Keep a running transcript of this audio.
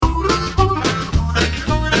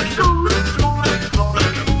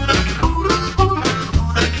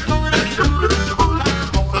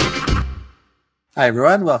Hi,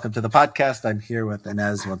 everyone. Welcome to the podcast. I'm here with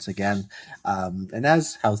Inez once again.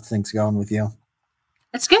 Inez, how's things going with you?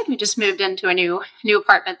 It's good. We just moved into a new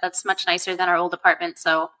apartment that's much nicer than our old apartment.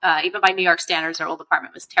 So even by New York standards, our old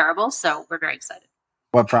apartment was terrible. So we're very excited.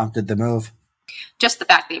 What prompted the move? Just the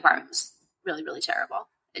fact the apartment was really, really terrible.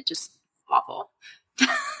 It just awful.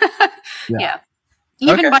 Yeah.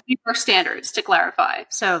 Even by New York standards, to clarify.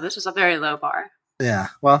 So this was a very low bar. Yeah.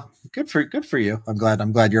 Well, good for you. I'm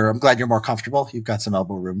glad you're more comfortable. You've got some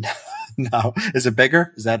elbow room now. Is it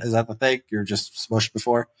bigger? Is that the thing? You're just smushed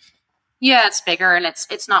before? Yeah, it's bigger, and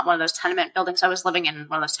it's not one of those tenement buildings. I was living in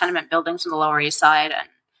one of those tenement buildings on the Lower East Side, and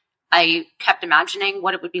I kept imagining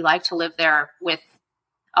what it would be like to live there with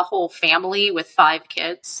a whole family with 5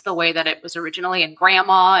 kids, the way that it was originally, and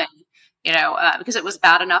grandma, and because it was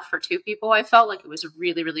bad enough for 2 people. I felt like it was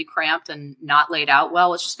really, really cramped and not laid out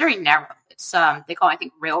well. It's just very narrow. It's they call it, I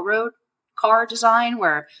think, railroad car design,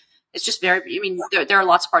 where it's just very. I mean, there are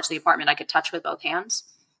lots of parts of the apartment I could touch with both hands.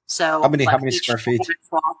 So how many square feet?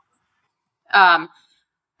 I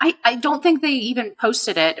don't think they even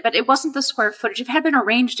posted it, but it wasn't the square footage. If it had been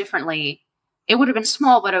arranged differently, it would have been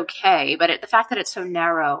small but okay. But the fact that it's so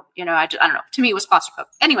narrow, I don't know. To me, it was claustrophobic.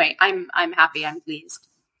 Anyway, I'm happy. I'm pleased.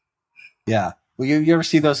 Yeah. Well, you ever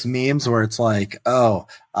see those memes where it's like,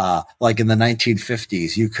 like in the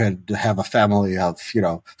 1950s, you could have a family of,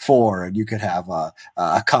 4 and you could have a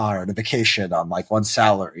car and a vacation on like one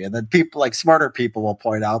salary. And then people like smarter people will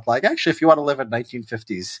point out like, actually, if you want to live in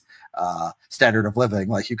 1950s standard of living,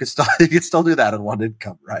 like you could still do that on one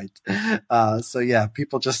income. Right. So yeah,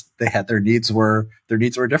 people just, they had their needs were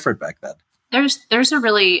different back then. There's a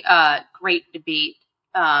really great debate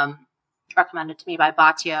recommended to me by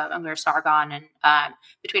Batya Ungar-Sargon and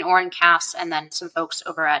between Oren Cass and then some folks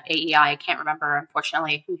over at AEI. I can't remember,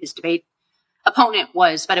 unfortunately, who his debate opponent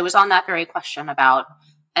was, but it was on that very question about,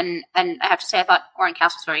 and I have to say, I thought Oren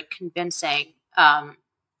Cass was very convincing,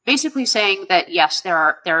 basically saying that yes,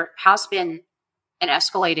 there has been an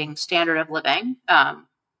escalating standard of living,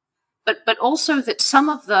 but also that some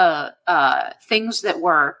of the things that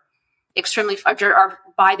were extremely are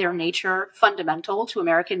by their nature fundamental to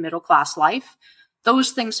American middle class life.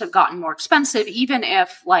 Those things have gotten more expensive, even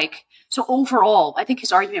if so overall, I think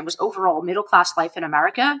his argument was overall middle class life in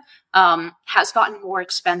America has gotten more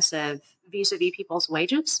expensive vis-a-vis people's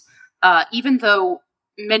wages, even though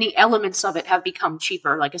many elements of it have become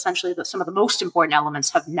cheaper, like essentially some of the most important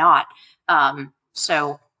elements have not.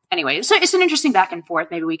 So anyway, it's an interesting back and forth.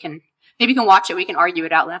 Maybe you can watch it. We can argue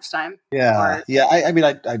it out next time. Yeah.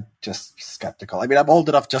 I'm just skeptical. I mean, I'm old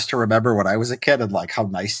enough just to remember when I was a kid and like how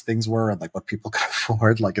nice things were and like what people could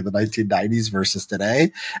afford, like in the 1990s versus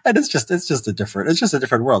today. And it's just a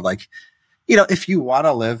different world. Like, if you want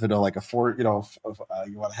to live in like a 4, you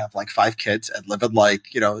want to have like 5 kids and live in like,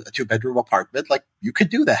 a 2-bedroom apartment, like you could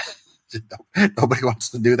do that. Nobody wants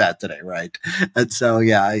to do that today. Right. And so,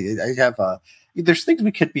 yeah, I have there's things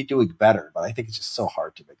we could be doing better, but I think it's just so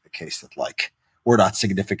hard to make the case that like we're not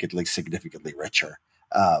significantly richer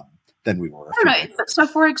than we were. Right. So,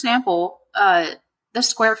 for example, the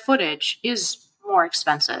square footage is more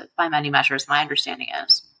expensive by many measures. My understanding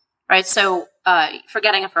is right. So,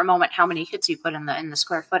 forgetting for a moment how many kids you put in the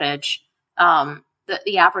square footage,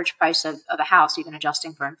 the average price of a house, even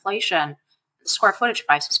adjusting for inflation, the square footage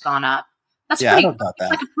price has gone up. I don't doubt that.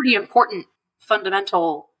 It's like a pretty important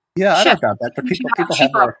fundamental. Yeah, I don't doubt that, but people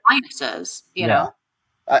have more appliances, know.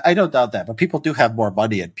 I don't doubt that, but people do have more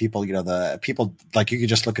money, and people, the people like you can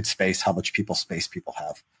just look at space, how much space people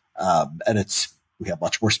have, and we have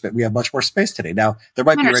much more space. We have much more space today. Now there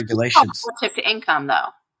might be regulations relative to income, though.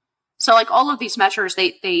 So, like all of these measures,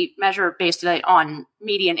 they measure based on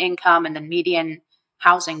median income and then median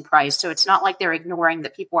housing price. So it's not like they're ignoring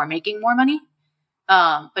that people are making more money,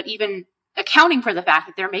 but even accounting for the fact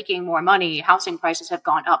that they're making more money, housing prices have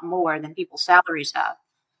gone up more than people's salaries have.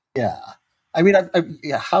 Yeah. I mean,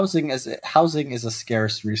 housing is a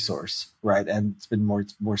scarce resource, right? And it's been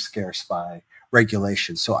more scarce by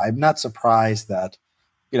regulation. So I'm not surprised that,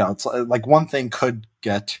 it's like one thing could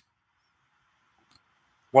get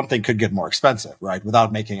more expensive, right?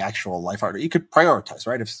 Without making actual life harder. You could prioritize,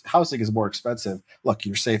 right? If housing is more expensive, look,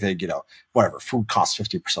 you're saving, whatever, food costs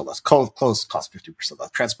 50% less, clothes cost 50%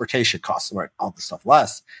 less, transportation costs, right, all the stuff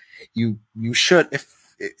less. You should, if,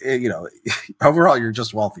 overall, you're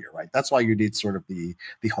just wealthier, right? That's why you need sort of the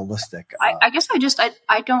holistic. I guess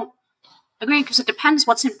I don't agree, because it depends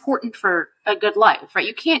what's important for a good life, right?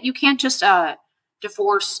 You can't just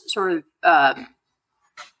divorce sort of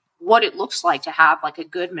what it looks like to have like a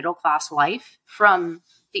good middle class life from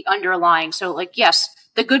the underlying. So like, yes,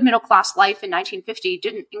 the good middle class life in 1950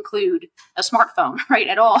 didn't include a smartphone, right?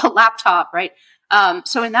 At all, a laptop, right?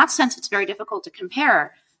 So in that sense, it's very difficult to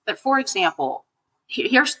compare. But for example,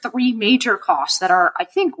 here's three major costs that are, I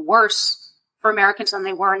think, worse for Americans than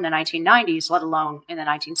they were in the 1990s, let alone in the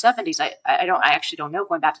 1970s. I actually don't know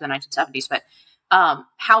going back to the 1970s, but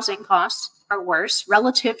housing costs are worse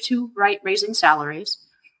relative to raising salaries.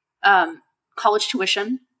 College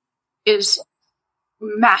tuition is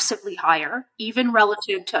massively higher, even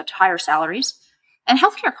relative to higher salaries, and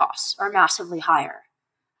healthcare costs are massively higher.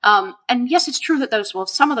 And yes, it's true that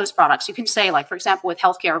some of those products, you can say, like, for example, with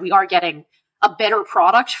healthcare, we are getting a better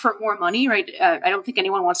product for more money, right? I don't think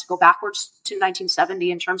anyone wants to go backwards to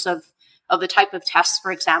 1970 in terms of the type of tests,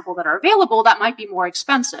 for example, that are available. That might be more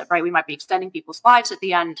expensive, right? We might be extending people's lives at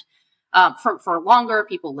the end for longer.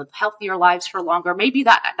 People live healthier lives for longer. Maybe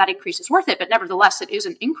that increase is worth it, but nevertheless, it is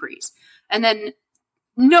an increase. And then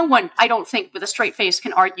no one, I don't think, with a straight face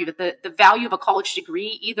can argue that the value of a college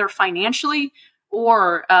degree, either financially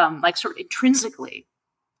or like sort of intrinsically,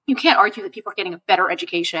 you can't argue that people are getting a better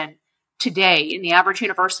education today in the average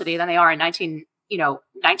university than they are in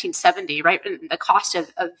 1970, right? And the cost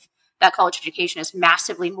of that college education is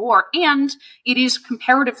massively more, and it is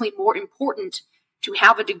comparatively more important to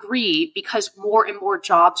have a degree because more and more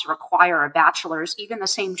jobs require a bachelor's, even the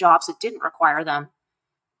same jobs that didn't require them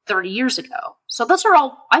 30 years ago. So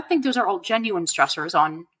I think those are all genuine stressors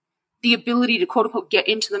on the ability to, quote unquote, get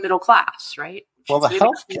into the middle class, right? Well, the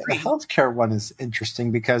healthcare one is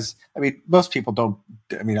interesting because, most people don't,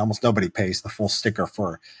 almost nobody pays the full sticker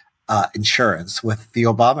for insurance. With the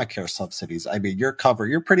Obamacare subsidies,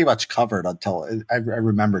 you're pretty much covered until, I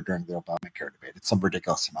remember during the Obamacare debate, it's some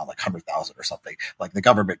ridiculous amount, like 100,000 or something. Like the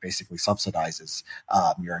government basically subsidizes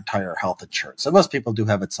your entire health insurance. So most people do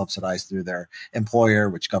have it subsidized through their employer,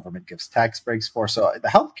 which government gives tax breaks for. So the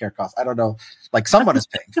healthcare costs, I don't know, like someone is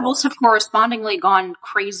paying for it. Have correspondingly gone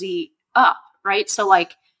crazy up, right? So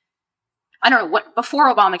like, I don't know what,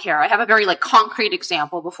 before Obamacare, I have a very concrete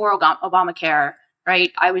example. Before Obamacare,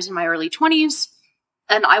 right, I was in my early 20s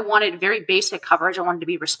and I wanted very basic coverage. I wanted to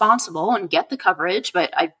be responsible and get the coverage,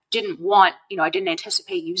 but I didn't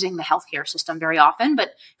anticipate using the healthcare system very often. But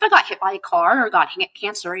if I got hit by a car or got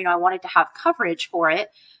cancer, I wanted to have coverage for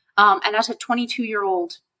it. And as a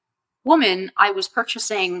 22-year-old woman, I was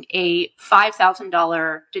purchasing a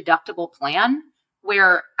 $5,000 deductible plan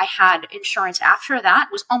where I had insurance after that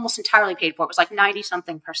was almost entirely paid for. It was like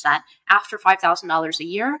 90-something% after $5,000 a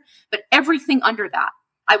year. But everything under that,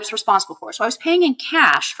 I was responsible for. So I was paying in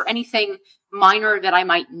cash for anything minor that I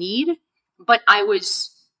might need, but I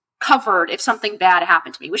was covered if something bad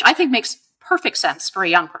happened to me, which I think makes perfect sense for a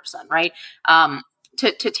young person, right?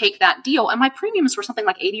 To take that deal. And my premiums were something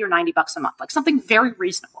like $80 or $90 a month, like something very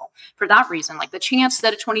reasonable for that reason. Like the chance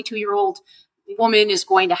that a 22-year-old woman is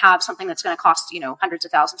going to have something that's going to cost, hundreds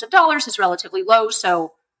of thousands of dollars is relatively low.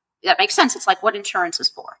 So that makes sense. It's like what insurance is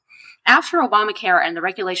for. After Obamacare and the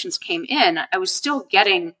regulations came in, I was still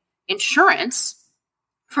getting insurance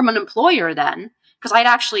from an employer then, because I'd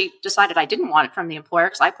actually decided I didn't want it from the employer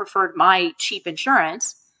because I preferred my cheap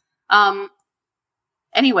insurance.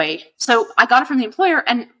 Anyway, so I got it from the employer.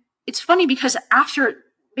 And it's funny because after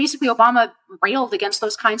basically Obama railed against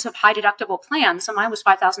those kinds of high deductible plans, and mine was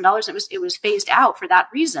 $5,000. It was phased out for that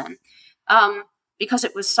reason, because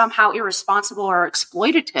it was somehow irresponsible or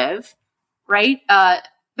exploitative, right?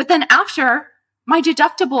 But then after my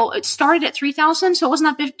deductible, it started at $3,000, so it wasn't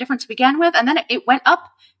that big different to begin with, and then it went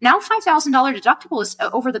up. Now $5,000 deductible is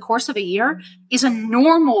over the course of a year is a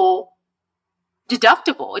normal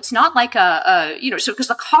deductible. It's not like so because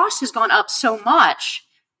the cost has gone up so much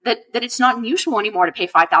that it's not unusual anymore to pay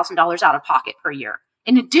 $5,000 out of pocket per year,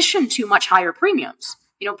 in addition to much higher premiums.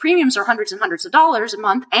 Premiums are hundreds and hundreds of dollars a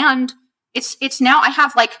month, and it's now I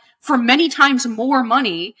have for many times more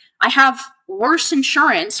money. I have worse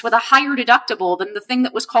insurance with a higher deductible than the thing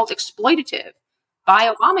that was called exploitative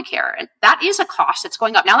by Obamacare, and that is a cost that's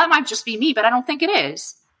going up. Now that might just be me, but I don't think it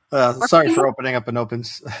is. Sorry for opening up an open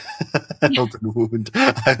wound.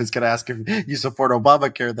 I was going to ask if you support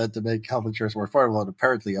Obamacare then to make health insurance more affordable, and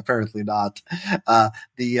apparently not. But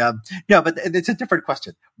it's a different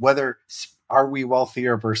question. Whether are we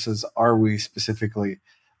wealthier versus are specific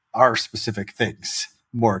things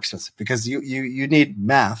more expensive? Because you need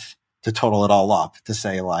math to total it all up to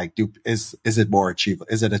say is it more achievable?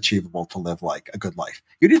 Is it achievable to live a good life?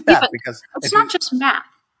 You need math because it's not just math.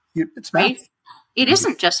 It's math. Right? It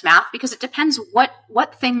isn't just math because it depends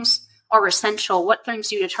what things are essential, what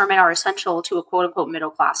things you determine are essential to a quote unquote middle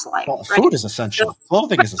class life. Well, right? Food is essential.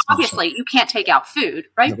 Clothing is essential. Obviously, you can't take out food,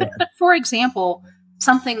 right? Yeah, but for example,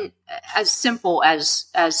 something as simple as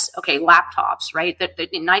okay, laptops, right? That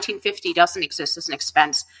in 1950 doesn't exist as an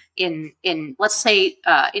expense. In let's say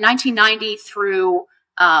in 1990 through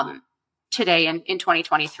today in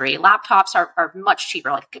 2023, laptops are much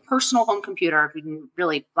cheaper. Like a personal home computer,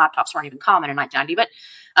 really laptops weren't even common in 1990, but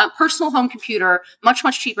personal home computer much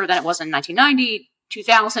cheaper than it was in 1990,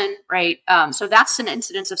 2000, right? So that's an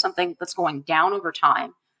incidence of something that's going down over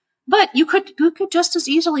time. But you could just as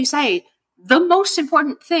easily say the most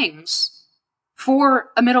important things for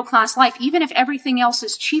a middle class life, even if everything else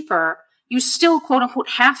is cheaper, you still, quote unquote,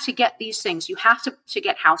 have to get these things. You have to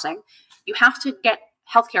get housing. You have to get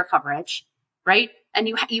healthcare coverage, right? And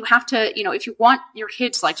you have to, if you want your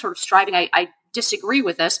kids like sort of striving, I disagree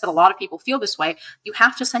with this, but a lot of people feel this way. You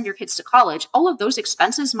have to send your kids to college. All of those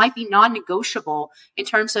expenses might be non-negotiable in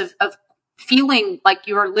terms of feeling like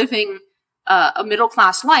you're living a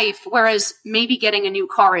middle-class life, whereas maybe getting a new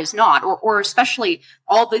car is not, or especially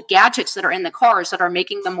all the gadgets that are in the cars that are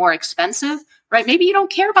making them more expensive, right? Maybe you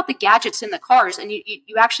don't care about the gadgets in the cars and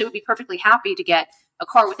you actually would be perfectly happy to get a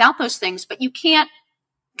car without those things, but you can't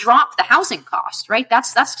drop the housing cost, right?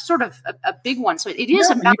 That's sort of a big one. So it is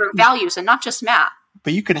a matter of values and not just math.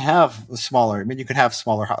 But you can have smaller,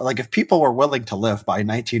 like if people were willing to live by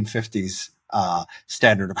 1950s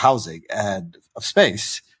standard of housing and of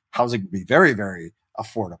space, housing would be very, very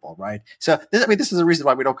affordable, right? So, this is the reason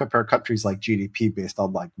why we don't compare countries like GDP based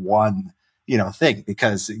on like one, thing,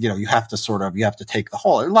 because, you have to take the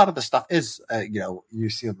whole. A lot of the stuff is, you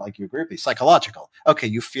see, like you agree with me, psychological. Okay,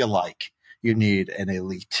 you feel like you need an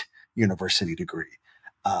elite university degree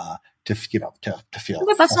to feel.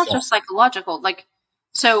 But that's not just psychological. Like,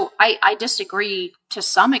 so I disagree to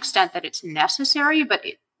some extent that it's necessary, but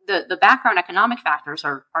the background economic factors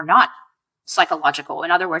are not psychological.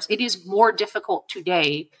 In other words, it is more difficult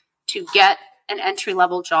today to get an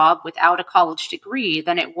entry-level job without a college degree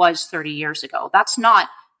than it was 30 years ago. That's not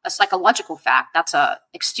a psychological fact. That's a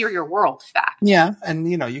exterior world fact. Yeah. And,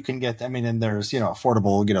 you can get, and there's,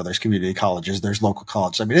 affordable, there's community colleges, there's local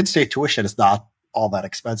colleges. In-state tuition is not all that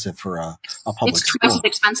expensive for a public school. It's twice as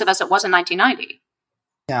expensive as it was in 1990.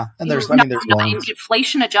 Yeah. And there's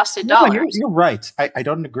inflation adjusted dollars. You're right. I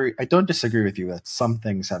don't agree. I don't disagree with you that some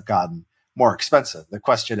things have gotten more expensive. The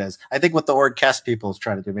question is, I think what the Oregon Cast people is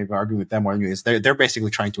trying to do, maybe argue with them more than you, is they're basically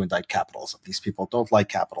trying to indict capitalism. These people don't like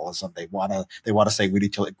capitalism. They want to say we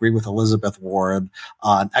need to agree with Elizabeth Warren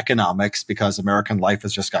on economics because American life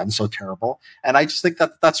has just gotten so terrible. And I just think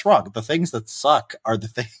that that's wrong. The things that suck are the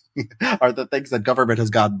things that government has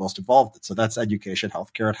gotten most involved in. So that's education,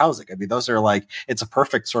 healthcare, and housing. Those are like, it's a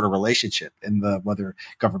perfect sort of relationship in the whether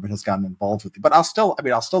government has gotten involved with it. But I'll still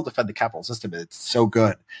defend the capital system. It's so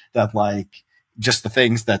good that like just the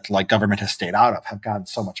things that like government has stayed out of have gotten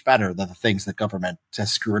so much better than the things that government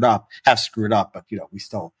has screwed up. But we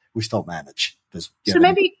still manage this. So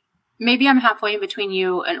maybe I'm halfway in between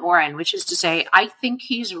you and Oren, which is to say, I think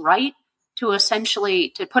he's right to essentially,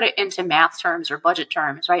 to put it into math terms or budget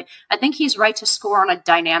terms, right? I think he's right to score on a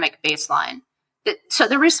dynamic baseline. So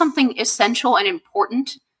there is something essential and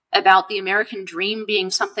important about the American dream being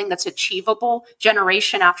something that's achievable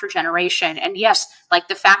generation after generation. And yes, like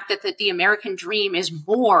the fact that the American dream is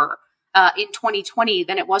more in 2020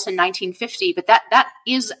 than it was in 1950, but that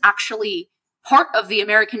is actually part of the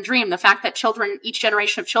American dream. The fact that each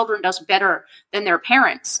generation of children does better than their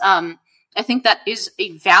parents. I think that is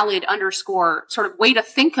a valid underscore sort of way to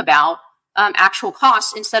think about actual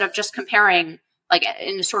costs instead of just comparing like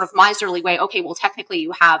in a sort of miserly way. Okay, well, technically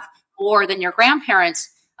you have more than your grandparents.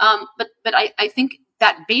 But I think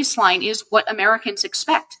that baseline is what Americans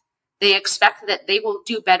expect. They expect that they will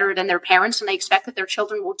do better than their parents and they expect that their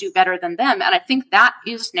children will do better than them. And I think that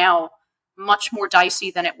is now much more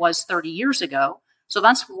dicey than it was 30 years ago. So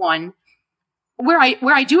that's one. Where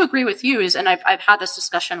I do agree with you is, and I've had this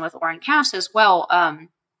discussion with Oren Cass as well,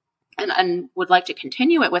 and would like to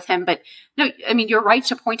continue it with him. But no, you're right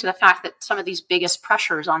to point to the fact that some of these biggest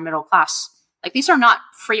pressures on middle class, like these are not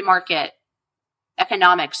free market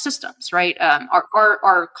economic systems, right?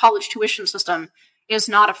 Our college tuition system is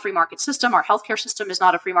not a free market system. Our healthcare system is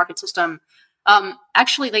not a free market system.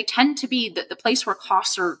 Actually, they tend to be the place where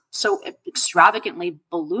costs are so extravagantly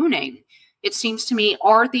ballooning. It seems to me,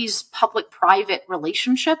 are these public-private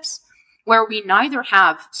relationships where we neither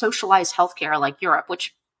have socialized healthcare like Europe,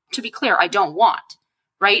 which, to be clear, I don't want,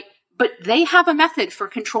 right? But they have a method for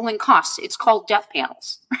controlling costs. It's called death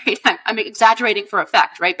panels, right? I'm exaggerating for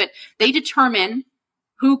effect, right? But they determine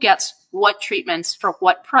who gets what treatments for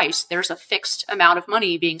what price. There's a fixed amount of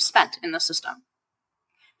money being spent in the system.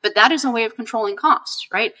 But that is a way of controlling costs,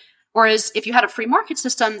 right? Whereas if you had a free market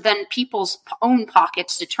system, then people's own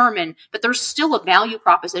pockets determine, but there's still a value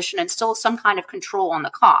proposition and still some kind of control on the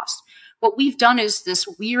cost. What we've done is this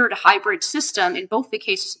weird hybrid system in both the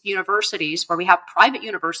cases of universities, where we have private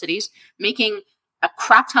universities making a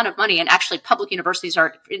crap ton of money, and actually public universities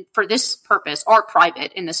are, for this purpose, are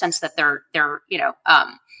private in the sense that they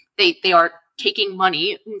are taking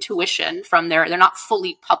money in tuition from they're not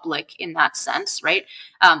fully public in that sense, right?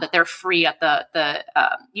 That they're free at the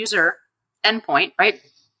user endpoint, right?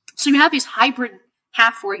 So you have these hybrid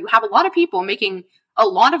half where you have a lot of people making a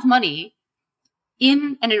lot of money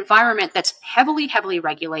in an environment that's heavily, heavily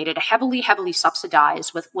regulated, heavily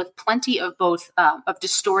subsidized, with plenty of both of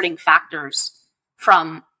distorting factors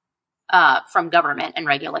from government and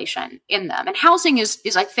regulation in them. And housing is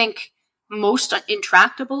I think most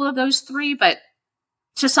intractable of those three, but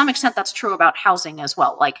to some extent that's true about housing as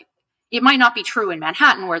well. Like, it might not be true in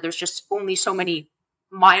Manhattan, where there's just only so many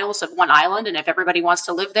miles of one island, and if everybody wants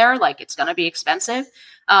to live there, like, it's going to be expensive.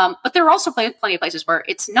 But there are also plenty of places where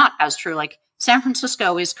it's not as true. Like, San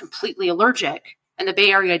Francisco is completely allergic, and the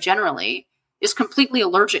Bay Area generally is completely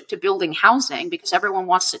allergic to building housing because everyone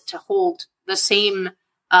wants it to hold the same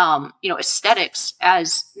aesthetics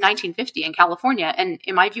as 1950 in California. And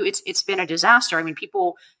in my view, it's been a disaster. I mean,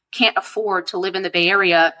 people can't afford to live in the Bay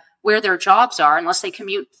Area where their jobs are unless they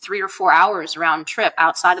commute 3 or 4 hours round trip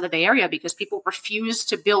outside of the Bay Area because people refuse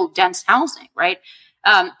to build dense housing, right?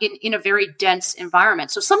 In a very dense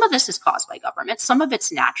environment. So some of this is caused by government, some of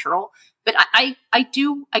it's natural. But I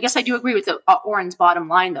guess I do agree with Oren's bottom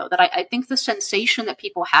line, though, that I think the sensation that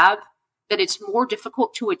people have that it's more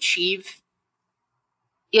difficult to achieve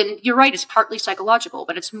you're right, it's partly psychological,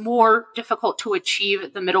 but it's more difficult to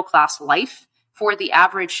achieve the middle class life for the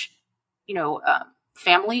average,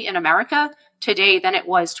 family in America today than it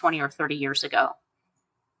was 20 or 30 years ago.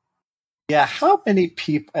 Yeah, how many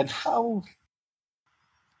people and how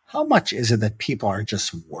much is it that people are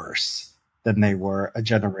just worse than they were a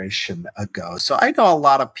generation ago? So I know a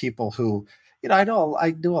lot of people who, I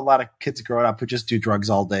knew a lot of kids growing up who just do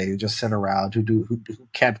drugs all day, who just sit around, who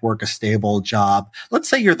can't work a stable job. Let's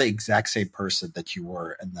say you're the exact same person that you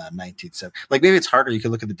were in the 1970s. Like, maybe it's harder. You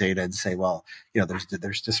can look at the data and say, well,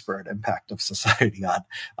 there's disparate impact of society on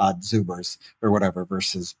Zoomers or whatever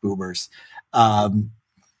versus Boomers. But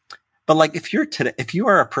like, if you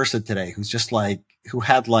are a person today who's just who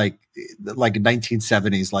had like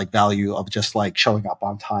 1970s like value of just like showing up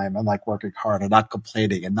on time and like working hard and not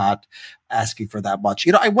complaining and not asking for that much,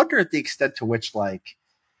 I wonder at the extent to which the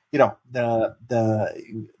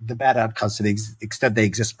bad outcomes to the extent they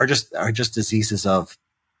exist are just diseases of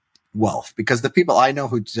wealth, because the people I know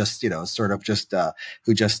who just sit around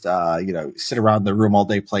the room all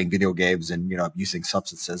day playing video games and abusing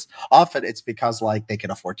substances, often it's because like they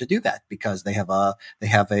can afford to do that because they have a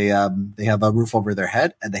roof over their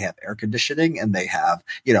head and they have air conditioning and they have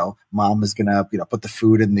mom is gonna put the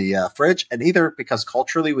food in the fridge, and either because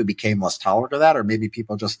culturally we became less tolerant of that, or maybe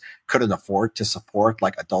people just couldn't afford to support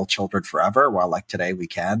like adult children forever, while like today we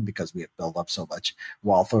can because we have built up so much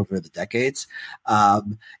wealth over the decades.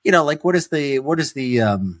 Like what is the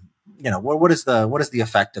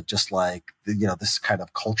effect of just like this kind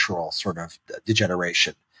of cultural sort of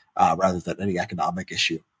degeneration rather than any economic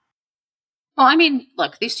issue? Well, I mean,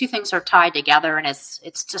 look, these two things are tied together, and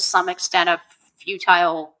it's to some extent a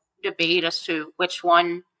futile debate as to which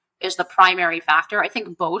one is the primary factor. I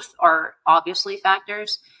think both are obviously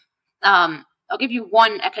factors. I'll give you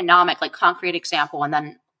one economic, like concrete example, and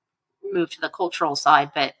then move to the cultural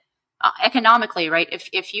side. But economically, right?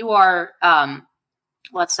 If you are,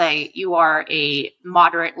 let's say you are a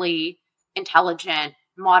moderately intelligent,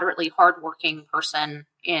 moderately hardworking person,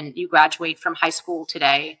 and you graduate from high school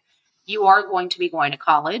today, you are going to be going to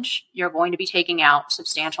college. You're going to be taking out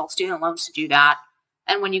substantial student loans to do that.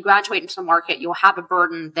 And when you graduate into the market, you'll have a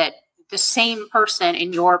burden that the same person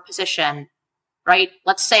in your position, right?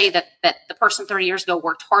 Let's say that the person 30 years ago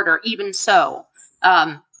worked harder. Even so,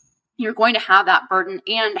 you're going to have that burden,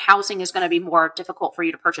 and housing is going to be more difficult for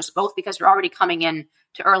you to purchase, both because you're already coming in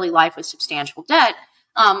to early life with substantial debt,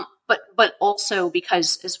 but also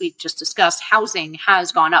because, as we just discussed, housing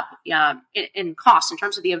has gone up in cost in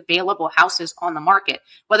terms of the available houses on the market,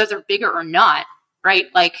 whether they're bigger or not, right?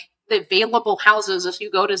 Like the available houses, if you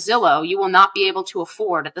go to Zillow, you will not be able to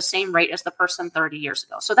afford at the same rate as the person 30 years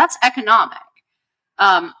ago. So that's economic.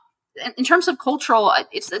 In terms of cultural,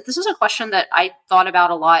 this is a question that I thought about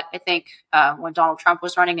a lot, I think, when Donald Trump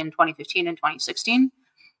was running in 2015 and 2016.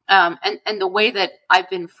 And the way that I've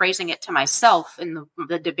been phrasing it to myself in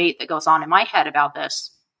the debate that goes on in my head about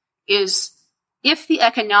this is, if the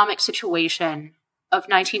economic situation of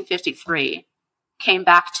 1953 came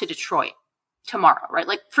back to Detroit tomorrow, right?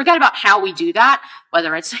 Like, forget about how we do that,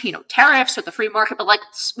 whether it's, tariffs or the free market, but like,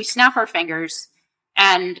 we snap our fingers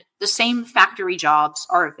and the same factory jobs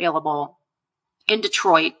are available in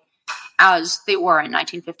Detroit as they were in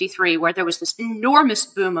 1953, where there was this enormous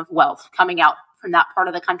boom of wealth coming out from that part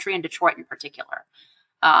of the country, in Detroit in particular.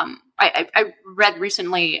 I read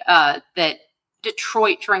recently that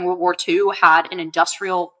Detroit during World War II had an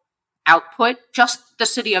industrial output, just the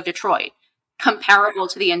city of Detroit, comparable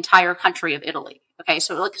to the entire country of Italy. Okay,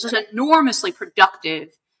 so like, this is an enormously productive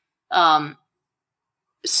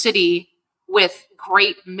city with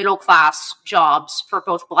great middle-class jobs for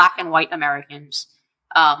both Black and white Americans.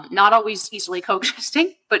 Not always easily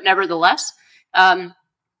coexisting, but nevertheless,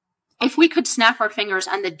 if we could snap our fingers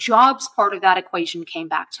and the jobs part of that equation came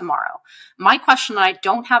back tomorrow, my question, and I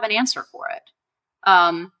don't have an answer for it,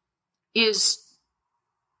 are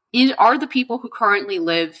the people who currently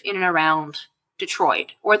live in and around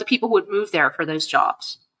Detroit, or the people who would move there for those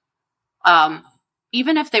jobs,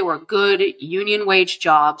 even if they were good union wage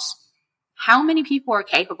jobs, how many people are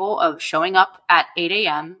capable of showing up at 8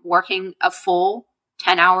 a.m., working a full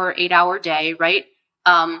 10-hour, 8-hour day, right?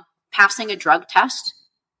 Passing a drug test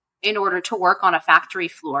in order to work on a factory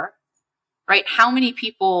floor, right? How many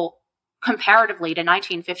people, comparatively to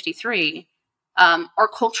 1953, are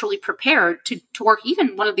culturally prepared to work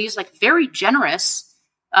even one of these like very generous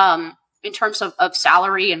in terms of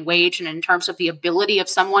salary and wage, and in terms of the ability of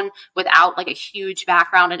someone without like a huge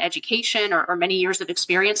background in education or many years of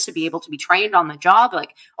experience to be able to be trained on the job?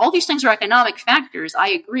 Like, all these things are economic factors, I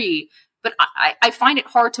agree, but I find it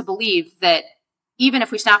hard to believe that even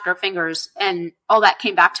if we snapped our fingers and all that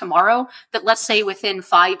came back tomorrow, that let's say within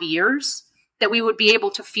 5 years, that we would be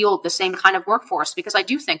able to field the same kind of workforce, because I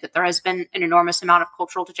do think that there has been an enormous amount of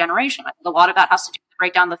cultural degeneration. I think a lot of that has to do with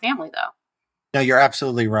break down the family, though. No, you're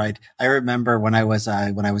absolutely right. I remember when I was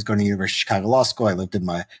going to University of Chicago Law School, I lived in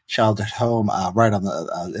my childhood home right on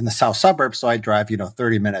the in the south suburbs. So I drive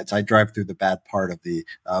 30 minutes. I drive through the bad part of the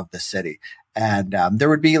city, and there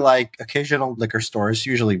would be like occasional liquor stores,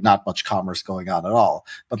 usually not much commerce going on at all,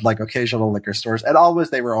 but like occasional liquor stores, and always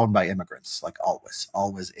they were owned by immigrants, like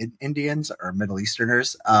always Indians or Middle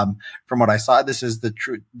Easterners. From what I saw, this is the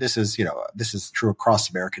true. This is true across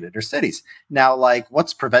American inner cities. Now, like,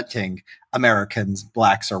 what's preventing Americans,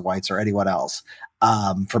 blacks or whites or anyone else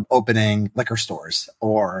from opening liquor stores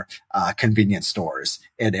or convenience stores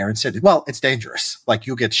in Aaron City? Well, it's dangerous. Like,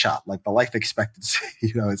 you get shot. Like, the life expectancy,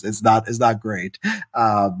 is not great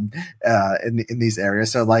in these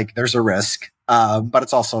areas. So like, there's a risk. But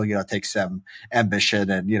it's also, takes some ambition,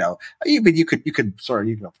 and, you could sort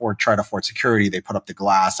of, try to afford security. They put up the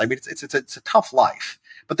glass. I mean, it's a tough life,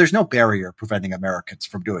 but there's no barrier preventing Americans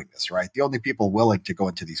from doing this, right? The only people willing to go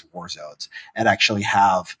into these war zones and actually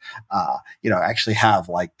have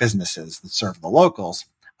like businesses that serve the locals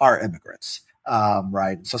are immigrants.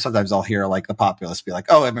 Right. So sometimes I'll hear like the populists be like,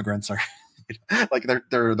 oh, immigrants are, like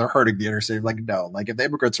they're hurting the inner city. Like, no, like if the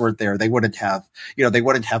immigrants weren't there, they wouldn't have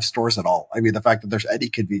stores at all. I mean, the fact that there's any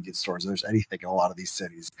convenience stores, there's anything in a lot of these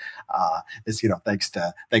cities, is, thanks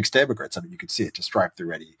to immigrants. I mean, you can see it, just drive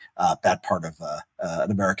through any bad part of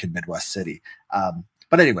an American Midwest city.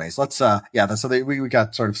 But anyways, let's so we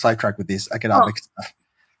got sort of sidetracked with these economic stuff.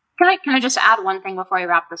 Can I just add one thing before I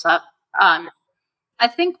wrap this up? I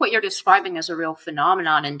think what you're describing is a real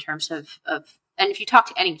phenomenon in terms of and if you talk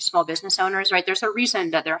to any small business owners, right, there's a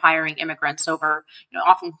reason that they're hiring immigrants over,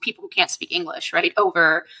 often people who can't speak English, right,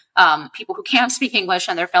 over people who can speak English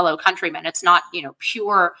and their fellow countrymen. It's not,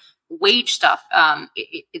 pure wage stuff.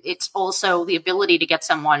 It's also the ability to get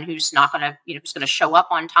someone who's not going to, who's going to show up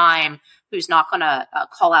on time, who's not going to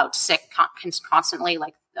call out sick constantly,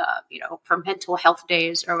 like, for mental health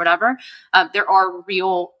days or whatever. There are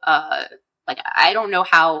real, I don't know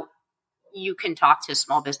how you can talk to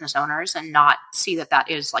small business owners and not see that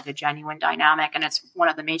is like a genuine dynamic. And it's one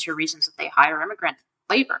of the major reasons that they hire immigrant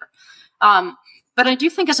labor. But I do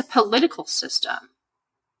think as a political system,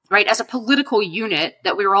 right, as a political unit,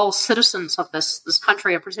 that we're all citizens of this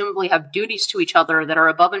country and presumably have duties to each other that are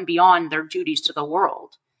above and beyond their duties to the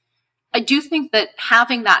world. I do think that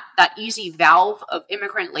having that easy valve of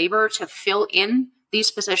immigrant labor to fill in these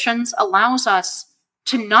positions allows us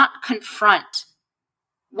to not confront,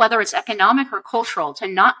 whether it's economic or cultural, to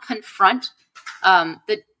not confront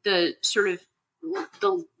the sort of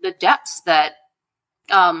the depths that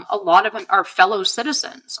a lot of our fellow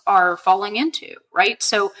citizens are falling into, right?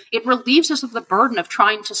 So it relieves us of the burden of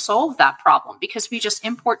trying to solve that problem, because we just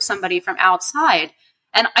import somebody from outside.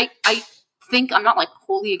 And I think I'm not like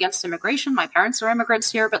wholly against immigration. My parents are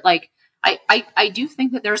immigrants here, but like, I do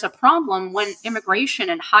think that there's a problem when immigration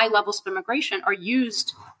and high levels of immigration are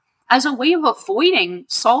used as a way of avoiding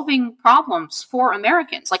solving problems for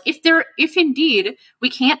Americans. Like if indeed we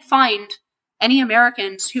can't find any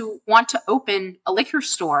Americans who want to open a liquor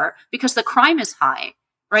store because the crime is high,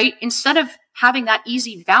 right? Instead of having that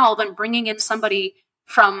easy valve and bringing in somebody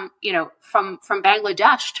from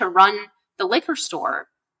Bangladesh to run the liquor store,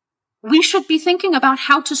 we should be thinking about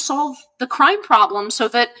how to solve the crime problem so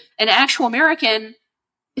that an actual American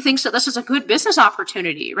thinks that this is a good business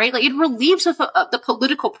opportunity, right? Like it relieves of the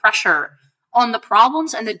political pressure on the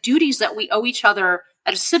problems and the duties that we owe each other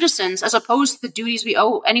as citizens, as opposed to the duties we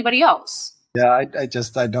owe anybody else. Yeah, I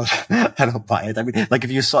don't I don't buy it. I mean, like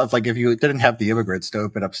if you didn't have the immigrants to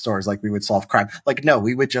open up stores, like we would solve crime. Like no,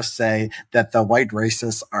 we would just say that the white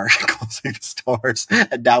racists are closing the stores,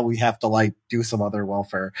 and now we have to like do some other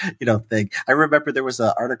welfare, thing. I remember there was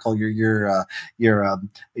an article. Your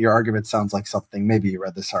argument sounds like something. Maybe you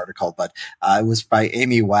read this article, but it was by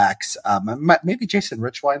Amy Wax. Maybe Jason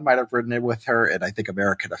Richwine might have written it with her, and I think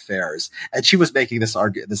American Affairs, and she was making this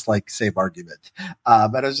same argument.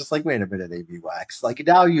 But I was just like, wait a minute. Wax. Like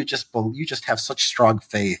now you just have such strong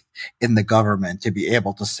faith in the government to be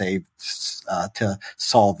able to to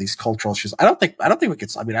solve these cultural issues. I don't think we could.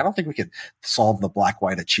 I don't think we could solve the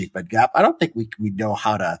black-white achievement gap. I don't think we know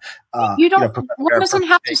how to. One doesn't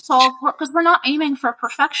have to solve, because we're not aiming for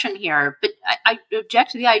perfection here. But I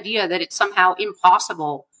object to the idea that it's somehow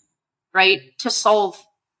impossible, right, to solve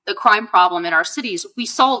the crime problem in our cities. We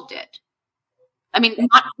solved it. I mean,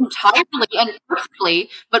 not entirely and perfectly,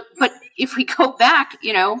 but if we go back,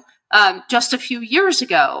 just a few years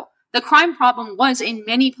ago, the crime problem was in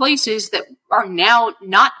many places that are now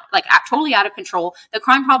not like totally out of control. The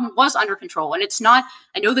crime problem was under control, and it's not.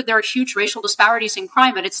 I know that there are huge racial disparities in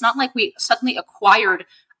crime, but it's not like we suddenly acquired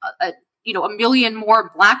a million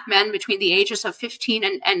more black men between the ages of 15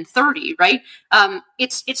 and 30, right?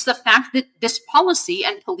 It's the fact that this policy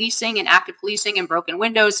and policing and active policing and broken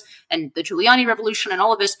windows and the Giuliani revolution and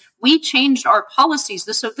all of this, we changed our policies.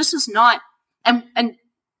 So this is not, and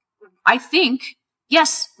I think,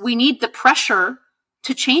 yes, we need the pressure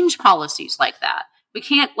to change policies like that. We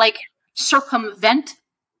can't circumvent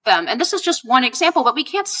them. And this is just one example, but we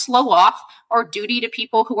can't slow off our duty to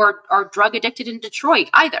people who are drug addicted in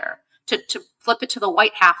Detroit either. To flip it to the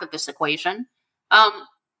white half of this equation,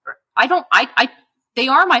 they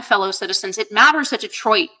are my fellow citizens. It matters that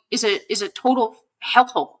Detroit is a total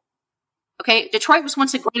hellhole. Okay, Detroit was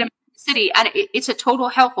once a great American city, and it's a total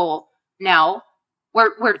hellhole now,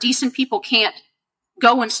 where decent people can't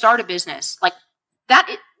go and start a business like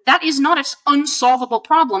that. That is not an unsolvable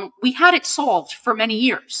problem. We had it solved for many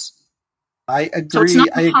years. I agree. So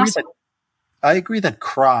I agree that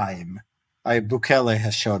crime. Bukele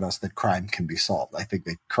has shown us that crime can be solved. I think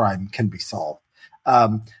that crime can be solved.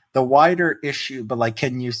 The wider issue, but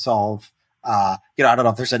can you solve? I don't know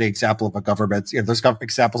if there's any example of a government. There's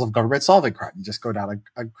examples of government solving crime. You just go down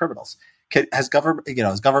on criminals. Is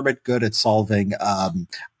government good at solving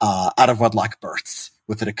out of wedlock births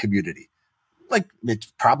within a community? Like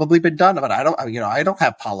it's probably been done, but I don't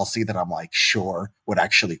have policy that I'm sure would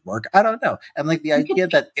actually work. I don't know. And the idea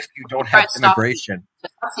that if you don't have immigration, to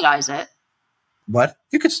subsidize it. What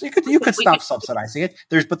you could stop subsidizing it.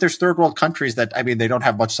 There's third world countries that they don't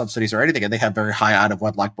have much subsidies or anything, and they have very high out of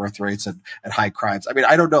wedlock birth rates and high crimes.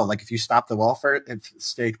 I don't know. If you stop the welfare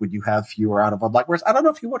state, would you have fewer out of wedlock births? I don't know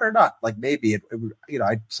if you would or not. Maybe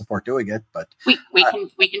I'd support doing it, but we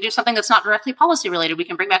can do something that's not directly policy related. We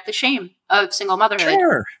can bring back the shame of single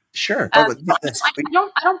motherhood. Sure. I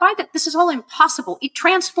don't buy that. This is all impossible. It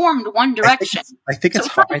transformed one direction. I think it's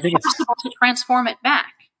impossible to transform it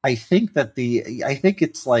back. I think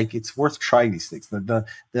it's worth trying these things.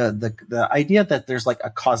 The idea that there's a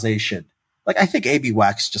causation. I think Amy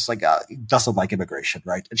Wax just doesn't like immigration,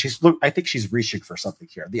 right? And I think she's reaching for something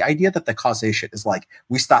here. The idea that the causation is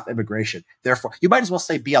we stop immigration, therefore you might as well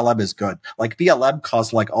say BLM is good. BLM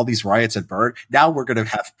caused all these riots in Bern. Now we're going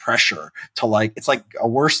to have pressure to it's a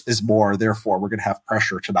worse is more. Therefore we're going to have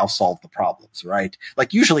pressure to now solve the problems, right?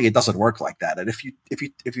 Usually it doesn't work like that. And if you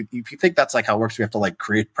think that's how it works, we have to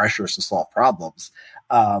create pressures to solve problems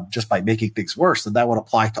just by making things worse. And that would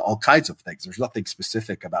apply to all kinds of things. There's nothing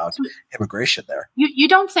specific about immigration there. You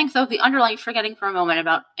don't think, though, the underlying, forgetting for a moment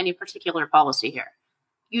about any particular policy here,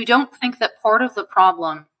 you don't think that part of the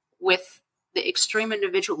problem with the extreme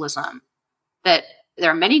individualism, that there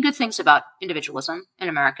are many good things about individualism in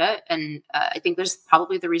America, and I think there's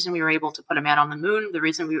probably the reason we were able to put a man on the moon, the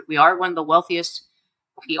reason we are one of the wealthiest,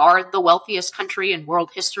 we are the wealthiest country in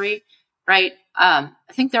world history, right? I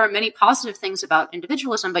think there are many positive things about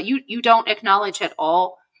individualism, but you don't acknowledge at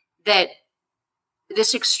all that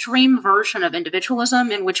this extreme version of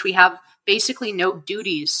individualism in which we have basically no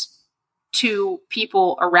duties to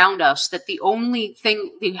people around us, that the only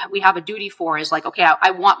thing we have a duty for is like, okay,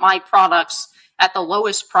 I want my products at the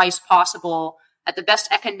lowest price possible, at the best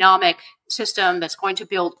economic system that's going to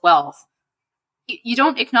build wealth. You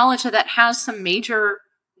don't acknowledge that has some major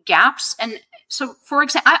gaps. And so, for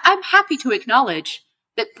example, I'm happy to acknowledge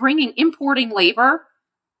that importing labor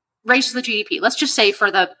raises the GDP. Let's just say,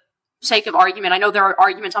 for the sake of argument, I know there are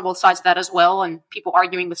arguments on both sides of that as well, and people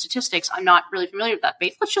arguing with statistics. I'm not really familiar with that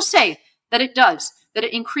debate. Let's just say that it does, that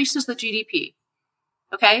it increases the GDP.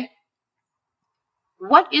 Okay?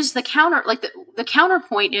 What is the counter? Like the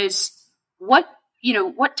counterpoint is what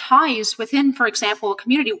ties within, for example, a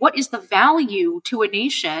community. What is the value to a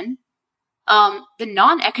nation? The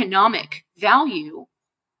non-economic value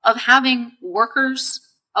of having workers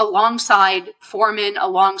alongside foremen,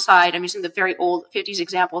 alongside, I'm using the very old 50s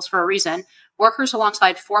examples for a reason, workers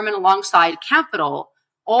alongside foremen, alongside capital,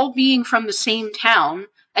 all being from the same town,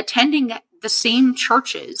 attending the same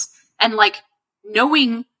churches, and like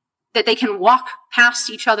knowing that they can walk past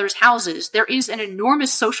each other's houses. There is an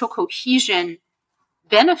enormous social cohesion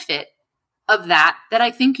benefit of that I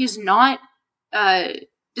think is not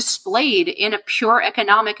displayed in a pure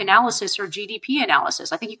economic analysis or GDP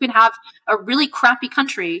analysis. I think you can have a really crappy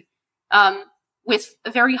country with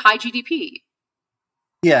a very high GDP.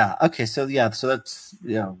 Yeah. Okay. So that's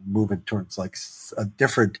moving towards like a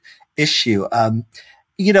different issue.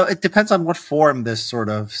 It depends on what form this sort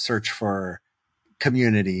of search for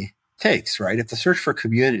community takes, right? If the search for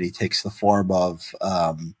community takes the form of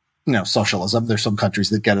socialism, there's some countries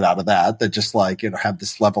that get it out of that just like, have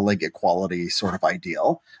this leveling equality sort of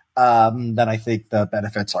ideal. Then I think the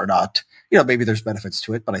benefits are not, maybe there's benefits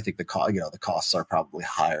to it, but I think the costs are probably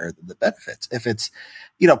higher than the benefits. If it's,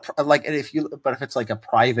 if it's like a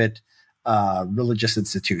private, religious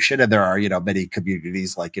institution, and there are many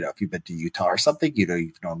communities, like if you've been to Utah or something,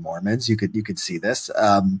 you've known Mormons, you could see this,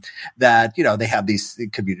 that they have these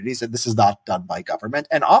communities, and this is not done by government,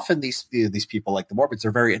 and often these people, like the Mormons,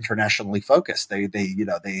 are very internationally focused. They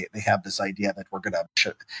have this idea that we're going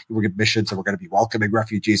to missions and we're going to be welcoming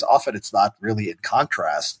refugees. Often it's not really in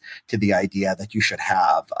contrast to the idea that you should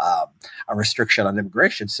have a restriction on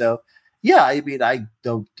immigration. So yeah, I mean, I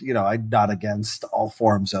don't, I'm not against all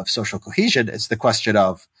forms of social cohesion. It's the question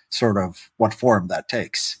of sort of what form that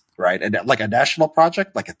takes, right? And like a national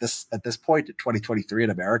project, like at this point in 2023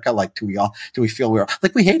 in America, like do we feel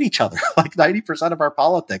we hate each other? Like 90% of our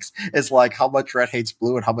politics is like how much red hates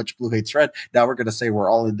blue and how much blue hates red. Now we're going to say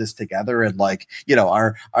we're all in this together, and like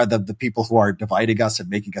are the people who are dividing us and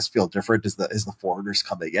making us feel different is the foreigners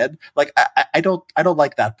coming in. Like I don't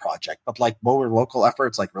like that project, but like more local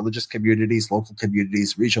efforts, like religious communities, local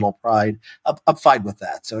communities, regional pride, I'm fine with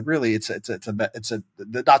that. So it really it's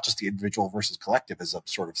not just the individual versus collectivism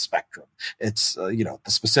sort of spectrum. It's the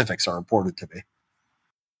specifics are important to me.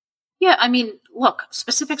 Yeah, I mean, look,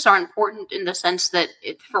 specifics are important in the sense that,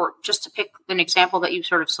 for just to pick an example that you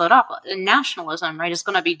sort of slid off, nationalism, right, is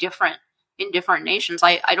going to be different in different nations.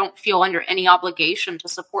 I don't feel under any obligation to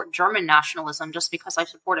support German nationalism just because I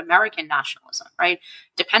support American nationalism, right?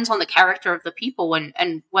 Depends on the character of the people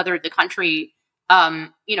and whether the country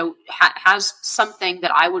has something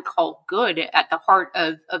that I would call good at the heart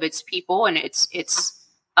of its people and its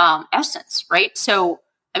essence, right? So,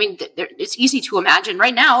 I mean, it's easy to imagine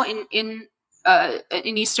right now in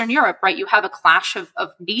Eastern Europe, right? You have a clash of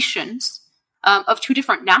nations, of two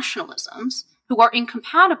different nationalisms who are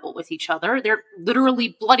incompatible with each other. They're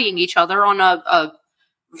literally bloodying each other on a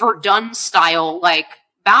Verdun style like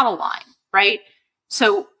battle line, right?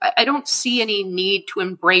 So I don't see any need to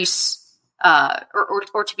embrace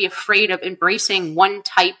or to be afraid of embracing one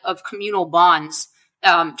type of communal bonds.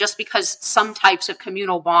 Just because some types of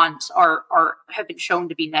communal bonds have been shown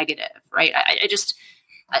to be negative, right?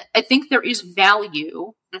 I think there is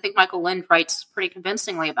value, and I think Michael Lind writes pretty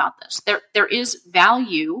convincingly about this. There is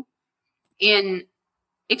value in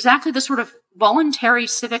exactly the sort of voluntary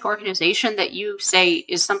civic organization that you say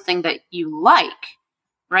is something that you like,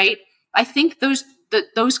 right? I think those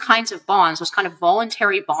kinds of bonds, those kind of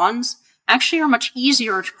voluntary bonds, actually are much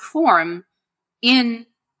easier to form in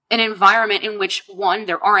an environment in which, one,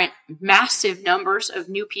 there aren't massive numbers of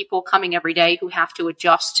new people coming every day who have to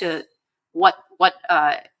adjust to what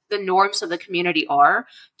the norms of the community are.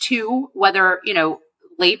 Two, whether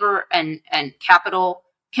labor and capital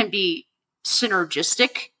can be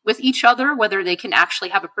synergistic with each other, whether they can actually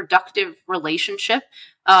have a productive relationship,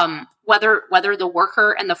 whether the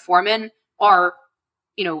worker and the foreman are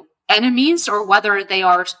enemies or whether they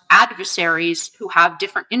are adversaries who have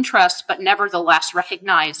different interests but nevertheless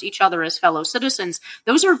recognize each other as fellow citizens.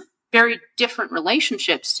 Those are very different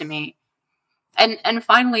relationships to me. And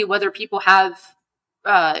finally, whether people have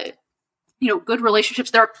good relationships.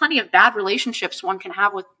 There are plenty of bad relationships one can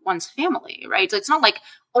have with one's family, right? So it's not like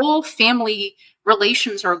all family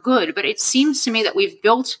relations are good, but it seems to me that we've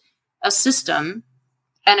built a system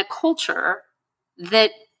and a culture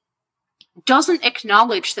that doesn't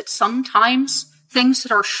acknowledge that sometimes things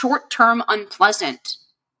that are short-term unpleasant,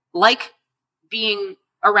 like being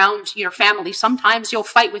around your family, sometimes you'll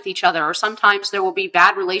fight with each other, or sometimes there will be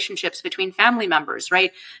bad relationships between family members,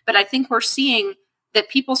 right? But I think we're seeing that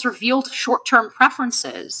people's revealed short-term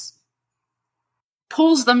preferences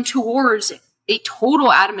pulls them towards a total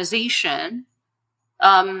atomization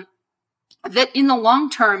that in the long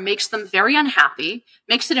term makes them very unhappy,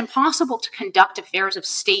 makes it impossible to conduct affairs of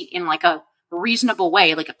state in like a reasonable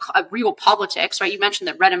way, like a real politics, right? You mentioned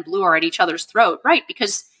that red and blue are at each other's throat, right?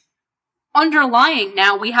 Because underlying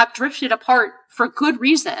now we have drifted apart for good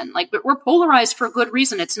reason. Like we're polarized for good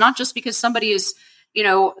reason. It's not just because somebody is,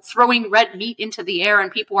 throwing red meat into the air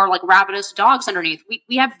and people are like ravenous dogs underneath.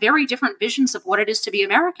 We have very different visions of what it is to be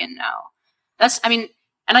American now. And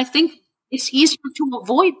I think it's easier to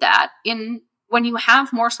avoid that when you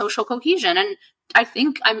have more social cohesion. And I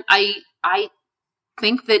think I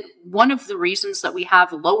think that one of the reasons that we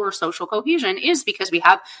have lower social cohesion is because we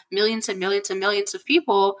have millions and millions and millions of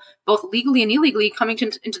people, both legally and illegally, coming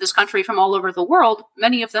into this country from all over the world.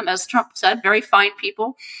 Many of them, as Trump said, very fine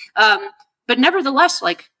people. But nevertheless,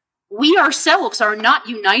 like we ourselves are not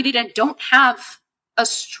united and don't have a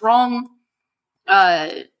strong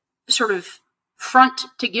sort of front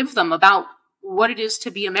to give them about what it is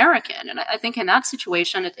to be American. And I think in that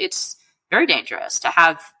situation, it's very dangerous to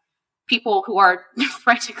have people who are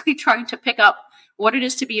frantically trying to pick up what it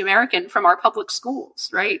is to be American from our public schools,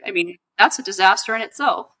 right? I mean, that's a disaster in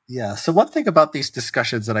itself. Yeah. So one thing about these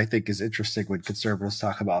discussions that I think is interesting when conservatives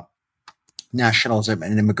talk about nationalism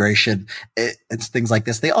and immigration, it's things like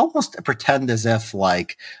this. They almost pretend as if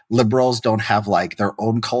like liberals don't have like their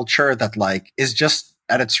own culture that like is just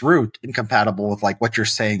at its root incompatible with like what you're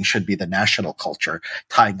saying should be the national culture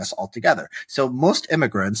tying us all together. So most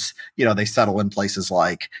immigrants, they settle in places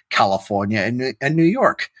like California and New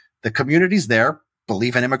York. The communities there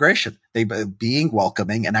believe in immigration. They being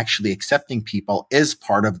welcoming and actually accepting people is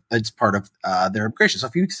part of their immigration. So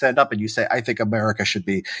if you stand up and you say, I think America should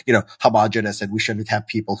be, homogenous and we shouldn't have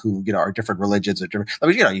people who, are different religions or different,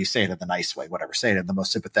 you say it in the nice way, whatever, say it in the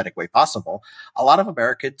most sympathetic way possible. A lot of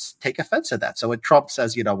Americans take offense to that. So when Trump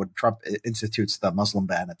says, when Trump institutes the Muslim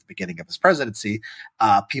ban at the beginning of his presidency,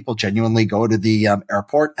 people genuinely go to the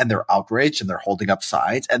airport and they're outraged and they're holding up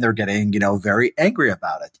signs and they're getting, very angry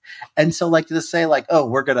about it. And so like to say like, oh,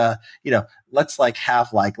 we're gonna, let's like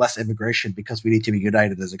have like less immigration because we need to be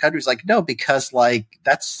united as a country. It's like, no, because like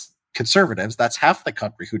that's conservatives. That's half the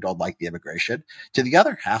country who don't like the immigration. To the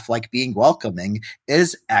other half, like being welcoming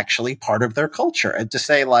is actually part of their culture. And to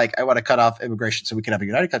say like, I want to cut off immigration so we can have a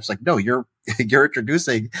united country. It's like, no, you're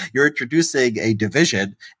introducing a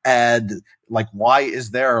division. And like, why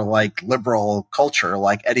is their like liberal culture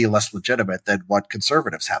like any less legitimate than what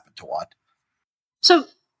conservatives happen to want? So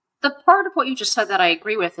the part of what you just said that I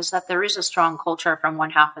agree with is that there is a strong culture from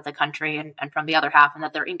one half of the country and from the other half, and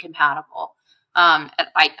that they're incompatible. And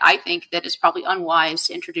I think that it's probably unwise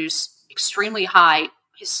to introduce extremely high,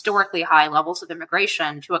 historically high levels of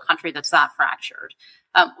immigration to a country that's that fractured,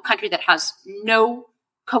 a country that has no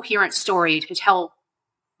coherent story to tell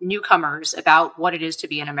newcomers about what it is to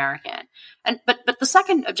be an American. But the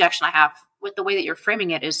second objection I have with the way that you're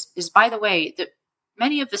framing it is by the way, that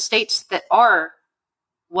many of the states that are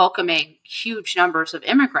welcoming huge numbers of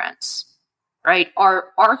immigrants, right,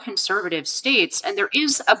 are conservative states. And there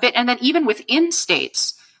is a bit, and then even within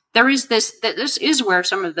states, there is this is where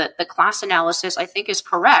some of the class analysis, I think, is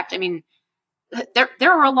correct. I mean,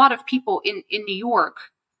 there are a lot of people in New York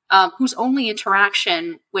whose only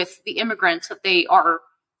interaction with the immigrants that they are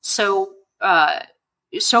so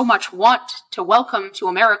much want to welcome to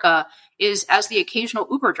America is as the occasional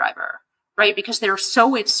Uber driver, right? Because they're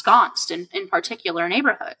so ensconced in particular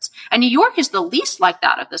neighborhoods. And New York is the least like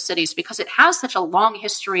that of the cities because it has such a long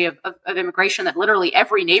history of immigration that literally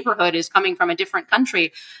every neighborhood is coming from a different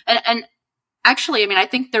country. And actually, I mean, I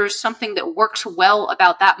think there's something that works well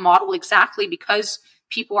about that model exactly because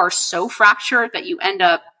people are so fractured that you end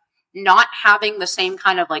up not having the same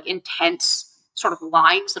kind of like intense sort of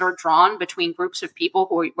lines that are drawn between groups of people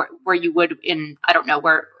where you would in, I don't know,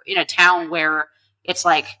 where in a town where it's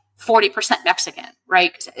like 40% Mexican,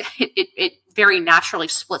 right? Because it very naturally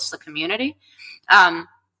splits the community.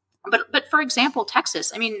 But for example,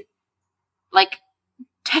 Texas, I mean, like,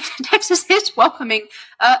 Texas is welcoming,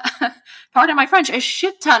 pardon my French, a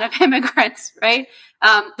shit ton of immigrants, right?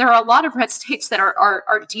 There are a lot of red states that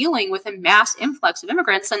are dealing with a mass influx of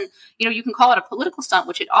immigrants. And, you can call it a political stunt,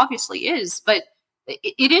 which it obviously is, but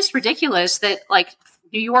it is ridiculous that, like,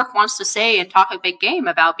 New York wants to say and talk a big game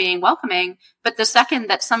about being welcoming, but the second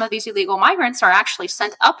that some of these illegal migrants are actually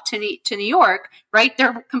sent up to New York, right,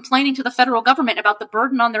 they're complaining to the federal government about the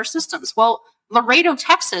burden on their systems. Well, Laredo,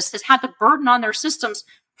 Texas has had the burden on their systems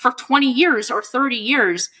for 20 years or 30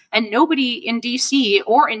 years, and nobody in DC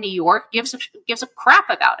or in New York gives a crap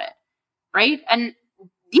about it, right? And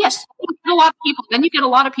yes, then you get a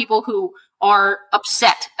lot of people who are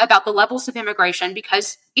upset about the levels of immigration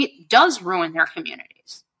because it does ruin their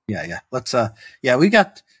communities. Yeah. Let's we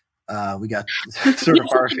got sort of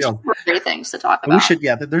far afield things to talk about. We should,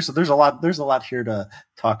 there's a lot here to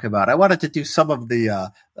talk about. I wanted to do some of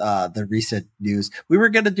the recent news. We were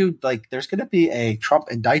going to do, like, there's going to be a Trump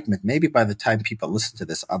indictment maybe by the time people listen to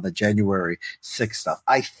this on the January 6th stuff.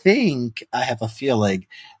 I think, I have a feeling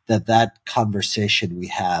that conversation we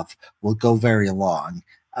have will go very long.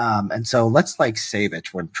 And so let's save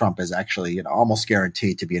it when Trump is actually, almost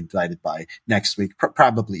guaranteed to be indicted by next week,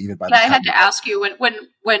 probably even by. I had to ask you when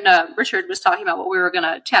Richard was talking about what we were going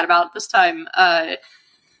to chat about this time.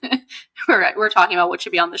 we're talking about what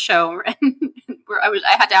should be on the show, and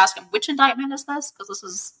I had to ask him, which indictment is this? Because this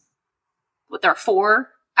is what there are 4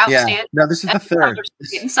 outstanding. Yeah, no, this is the third.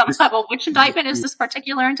 Which indictment is this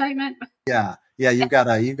particular indictment? Yeah, you've got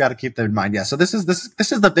to keep that in mind. Yeah, so this is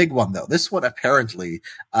the big one though. This one apparently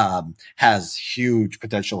has huge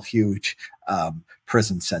potential, huge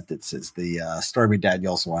prison sentences. The Stormy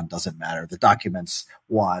Daniels one doesn't matter. The documents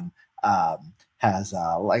one has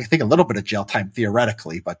I think a little bit of jail time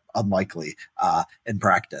theoretically, but unlikely in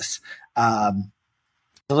practice.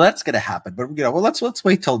 So that's going to happen, but let's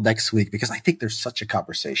wait till next week because I think there's such a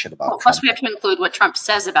conversation about. Plus, we have to include what Trump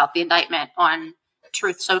says about the indictment on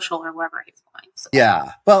Truth Social or wherever he's going. So.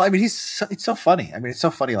 Yeah, well, I mean, it's so funny. I mean, it's so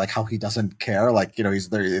funny, like how he doesn't care. Like, he's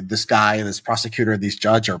there. This guy, this prosecutor, these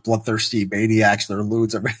judge are bloodthirsty maniacs. They're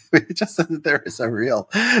lewds. It's just that there is a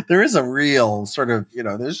real sort of,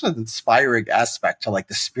 there's an inspiring aspect to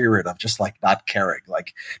the spirit of just not caring.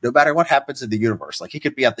 Like, no matter what happens in the universe, like he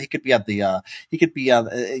could be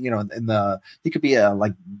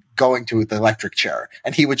going to the electric chair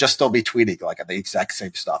and he would just still be tweeting on the exact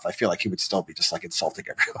same stuff. I feel like he would still be just insulting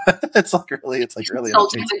everyone. It's really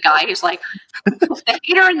insulting the guy who's the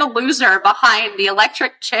hater and the loser behind the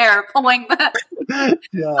electric chair pulling the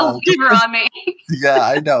lever on me. Yeah,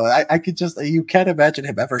 I know. I could just, you can't imagine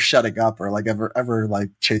him ever shutting up or ever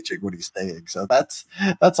changing what he's saying. So that's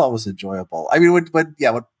always enjoyable. I mean, when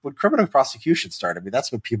criminal prosecution start, I mean,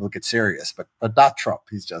 that's when people get serious, but not Trump.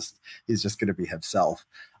 He's just going to be himself.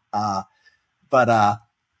 I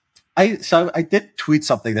did tweet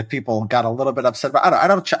something that people got a little bit upset about. I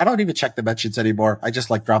don't even check the mentions anymore. I just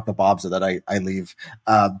drop the bombs and then I leave.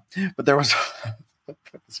 But there was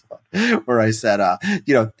where I said,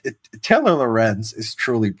 Taylor Lorenz is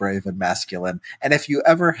truly brave and masculine. And if you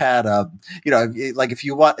ever had, if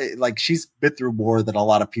you want, she's been through more than a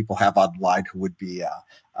lot of people have online who would be,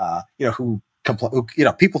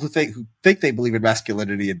 people who think they believe in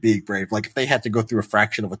masculinity and being brave. Like if they had to go through a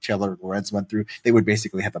fraction of what Taylor Lorenz went through, they would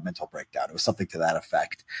basically have a mental breakdown. It was something to that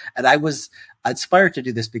effect. And I was inspired to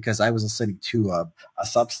do this because I was listening to a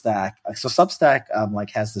Substack. So Substack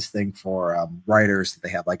has this thing for writers that they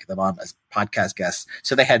have them on as podcast guests.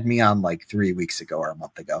 So they had me on 3 weeks ago or a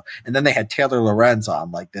month ago, and then they had Taylor Lorenz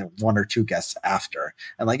on the 1 or 2 guests after.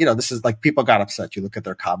 And this is people got upset. You look at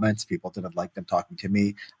their comments, people didn't like them talking to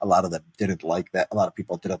me. A lot of them didn't like that. A lot of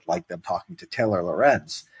people didn't like them talking to Taylor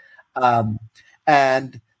Lorenz.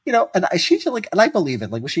 And she's and I believe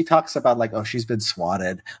it. When she talks about she's been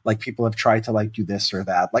swatted, people have tried to do this or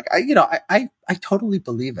that. I totally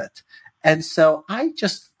believe it. And so Taylor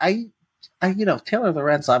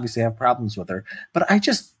Lorenz obviously have problems with her, but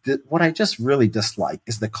what I just really dislike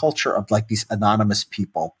is the culture of these anonymous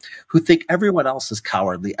people who think everyone else is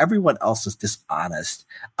cowardly, everyone else is dishonest.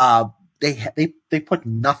 They put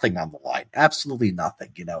nothing on the line, absolutely nothing.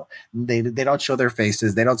 They don't show their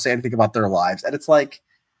faces, they don't say anything about their lives, and it's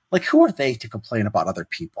who are they to complain about other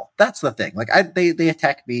people? That's the thing. They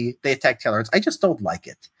attack me, they attack Taylor. I just don't like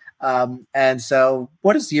it. And so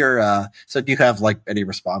what is your, so do you have any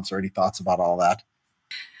response or any thoughts about all that?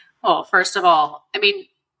 Well, first of all, I mean,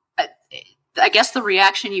 I guess the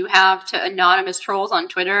reaction you have to anonymous trolls on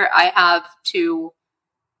Twitter, I have to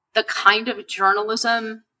the kind of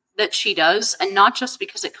journalism that she does, and not just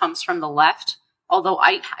because it comes from the left, Although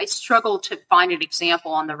I struggle to find an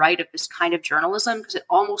example on the right of this kind of journalism, because it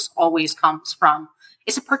almost always comes from,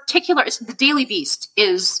 the Daily Beast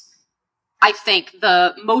is, I think,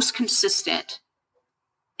 the most consistent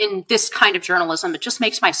in this kind of journalism. It just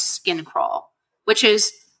makes my skin crawl, which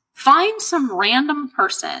is find some random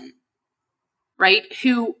person, right,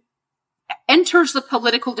 who enters the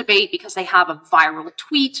political debate because they have a viral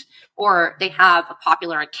tweet or they have a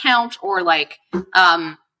popular account, or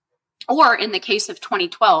or in the case of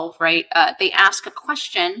 2012, right, they ask a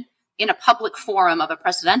question in a public forum of a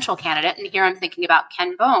presidential candidate. And here I'm thinking about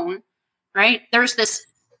Ken Bone, right? There's this,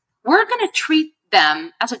 we're going to treat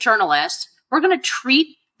them as a journalist. We're going to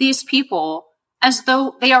treat these people as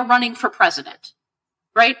though they are running for president,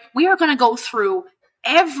 right? We are going to go through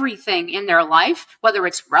everything in their life, whether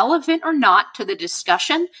it's relevant or not to the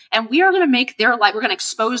discussion. And we are going to make their life, we're going to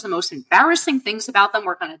expose the most embarrassing things about them.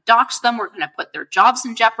 We're going to dox them. We're going to put their jobs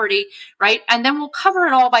in jeopardy, right? And then we'll cover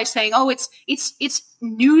it all by saying, oh, it's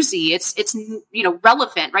newsy. It's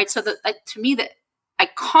relevant, right? So to me, the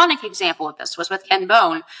iconic example of this was with Ken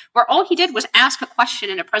Bone, where all he did was ask a question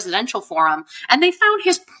in a presidential forum, and they found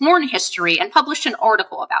his porn history and published an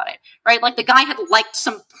article about it, right? Like the guy had liked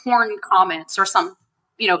some porn comments or something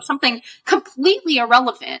completely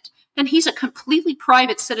irrelevant. And he's a completely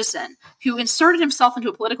private citizen who inserted himself into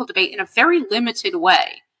a political debate in a very limited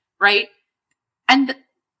way, right? And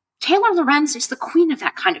Taylor Lorenz is the queen of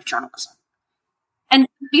that kind of journalism. And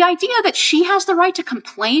the idea that she has the right to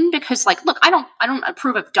complain because, look, I don't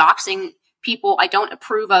approve of doxing people. I don't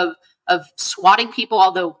approve of swatting people,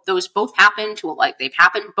 although those both happen to,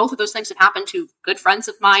 both of those things have happened to good friends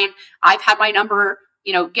of mine. I've had my number,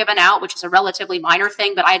 given out, which is a relatively minor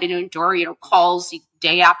thing, but I had to endure, calls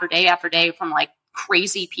day after day after day from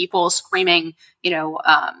crazy people screaming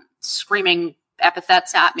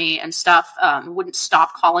epithets at me and stuff. Wouldn't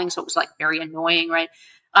stop calling. So it was very annoying. Right.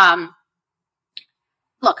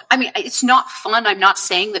 Look, I mean, it's not fun. I'm not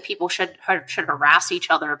saying that people should harass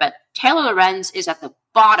each other, but Taylor Lorenz is at the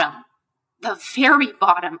very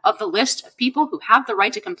bottom of the list of people who have the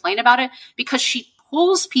right to complain about it, because she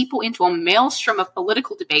pulls people into a maelstrom of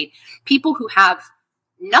political debate, people who have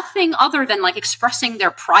nothing other than expressing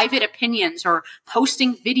their private opinions or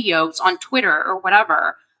posting videos on Twitter or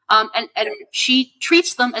whatever. And she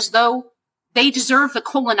treats them as though they deserve the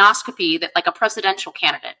colonoscopy that a presidential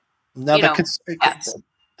candidate. No,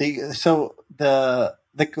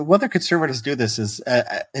 whether conservatives do this is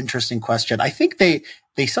an interesting question. I think they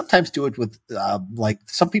sometimes do it with,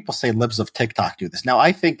 some people say libs of TikTok do this. Now,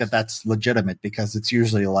 I think that that's legitimate because it's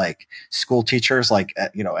usually school teachers,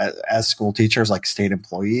 as school teachers, state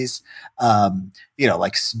employees,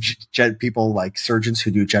 people like surgeons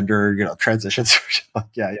who do gender, transitions.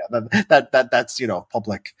 That's,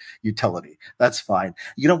 public utility. That's fine.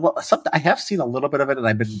 I have seen a little bit of it, and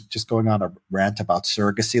I've been just going on a rant about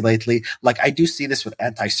surrogacy lately. I do see this with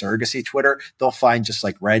anti-surrogacy Twitter. They'll find just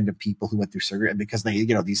random people who went through surrogacy, and because they,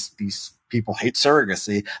 these people hate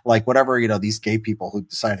surrogacy, whatever, these gay people who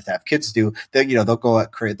decided to have kids do, they'll go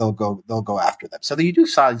after them. So you do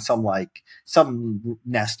find some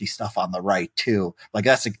nasty stuff on the right too.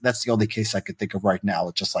 That's the only case I could think of right now.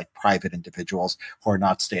 It's just private individuals who are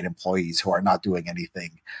not state employees, who are not doing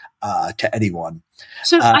anything to anyone.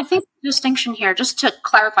 So I think the distinction here, just to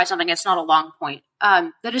clarify something, it's not a long point.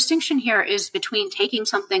 The distinction here is between taking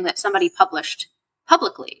something that somebody published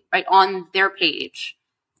publicly, right, on their page,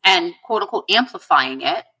 and quote unquote amplifying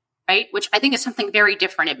it, right, which I think is something very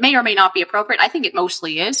different. It may or may not be appropriate. I think it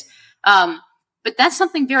mostly is. But that's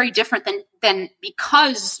something very different than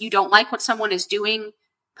because you don't like what someone is doing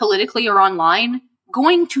politically or online,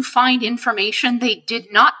 going to find information they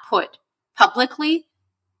did not put publicly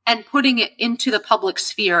and putting it into the public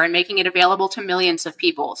sphere and making it available to millions of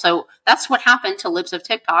people. So that's what happened to Libs of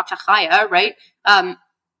TikTok, to Chaya, right?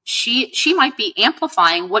 She might be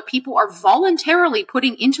amplifying what people are voluntarily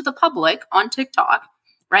putting into the public on TikTok,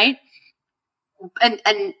 right? And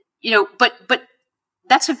but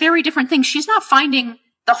that's a very different thing. She's not finding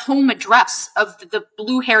the home address of the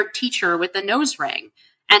blue-haired teacher with the nose ring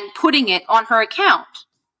and putting it on her account.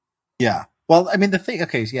 Yeah. Well, I mean, the thing,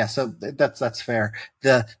 okay, yeah, so that's fair.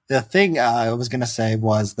 The thing I was going to say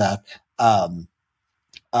was that,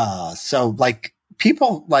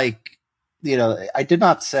 people I did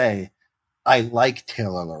not say I like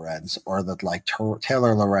Taylor Lorenz or that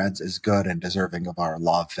Taylor Lorenz is good and deserving of our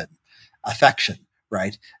love and affection,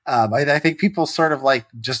 right? I think people sort of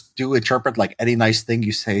just do interpret any nice thing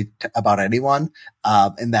you say about anyone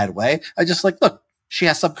in that way. I just look, she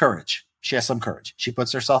has some courage. She has some courage. She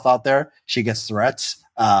puts herself out there. She gets threats.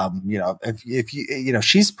 If you,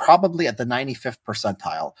 she's probably at the 95th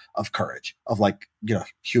percentile of courage of like,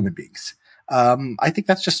 human beings. I think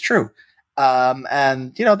that's just true.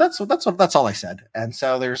 And that's all I said. And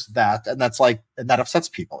so there's that, and that's like, and that upsets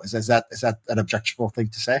people. Is that an objectionable thing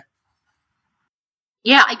to say?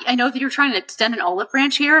 Yeah, I know that you're trying to extend an olive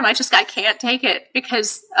branch here, and I can't take it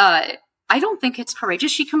because I don't think it's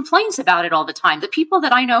courageous. She complains about it all the time. The people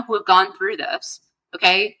that I know who have gone through this,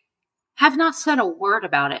 okay, have not said a word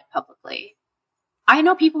about it publicly. I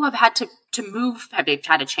know people have had to move, they've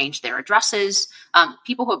had to change their addresses.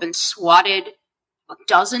 People who have been swatted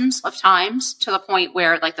dozens of times to the point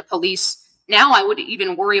where, like, the police, now I would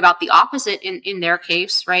even worry about the opposite in their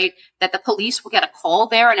case, right? That the police will get a call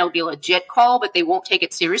there and it'll be a legit call, but they won't take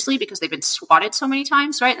it seriously because they've been swatted so many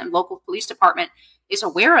times, right? And the local police department is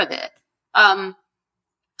aware of it.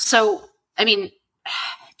 So, I mean,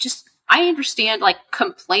 I understand like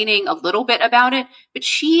complaining a little bit about it, but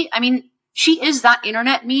she is that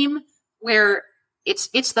internet meme where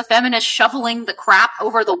it's the feminist shoveling the crap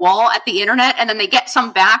over the wall at the internet, and then they get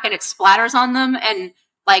some back and it splatters on them, and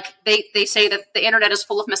like they say that the internet is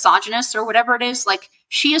full of misogynists or whatever it is. Like,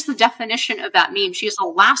 she is the definition of that meme. She is the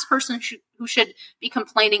last person who should be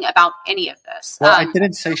complaining about any of this. Well, I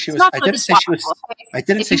didn't say she was. I didn't say she was. I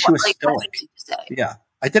didn't say she was stoic. Yeah.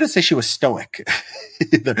 I didn't say she was stoic.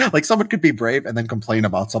 Like, someone could be brave and then complain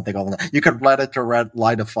about something all the time. You could let it to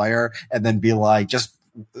line of fire and then be like, just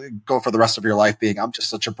go for the rest of your life being, I'm just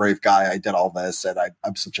such a brave guy. I did all this and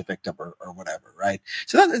I'm such a victim or whatever. Right.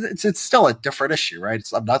 So it's still a different issue, right?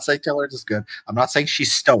 I'm not saying Taylor is good. I'm not saying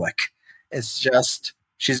she's stoic. It's just,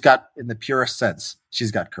 she's got, in the purest sense,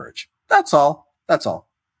 she's got courage. That's all.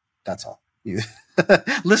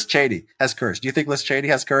 Liz Cheney has courage. Do you think Liz Cheney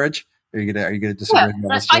has courage? Are you gonna disagree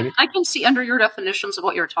with Liz Cheney? I can see under your definitions of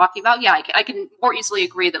what you're talking about. Yeah, I can more easily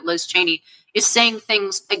agree that Liz Cheney is saying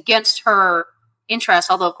things against her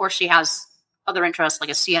interests, although of course she has other interests like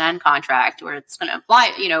a CNN contract where it's going to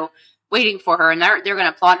apply, waiting for her, and they're going to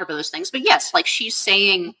applaud her for those things. But yes, like, she's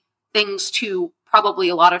saying things to probably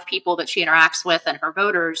a lot of people that she interacts with and her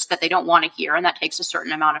voters that they don't want to hear, and that takes a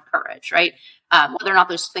certain amount of courage, right? Whether or not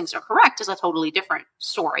those things are correct is a totally different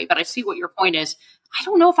story. But I see what your point is. I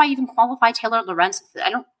don't know if I even qualify Taylor Lorenz.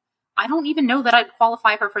 I don't even know that I'd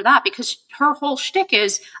qualify her for that, because her whole shtick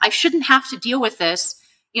is, I shouldn't have to deal with this.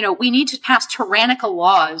 We need to pass tyrannical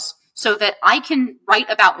laws so that I can write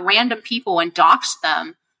about random people and dox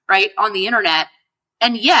them, right, on the internet.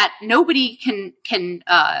 And yet nobody can some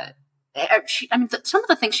of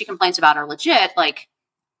the things she complains about are legit. Like,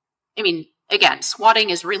 again, swatting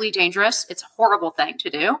is really dangerous. It's a horrible thing to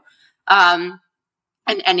do.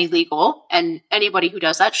 And illegal, and anybody who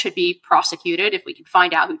does that should be prosecuted if we can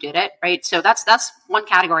find out who did it, right? So that's one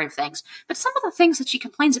category of things. But some of the things that she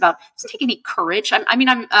complains about doesn't take any courage.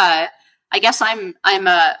 I guess I'm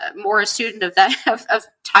more a student of that of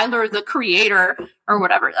Tyler the Creator or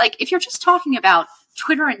whatever. Like, if you're just talking about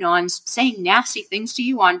Twitter anons saying nasty things to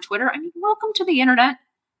you on Twitter, welcome to the internet.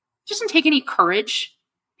 It doesn't take any courage.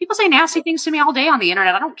 People say nasty things to me all day on the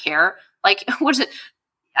internet. I don't care. Like, what is it?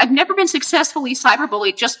 I've never been successfully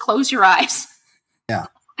cyberbullied. Just close your eyes. Yeah.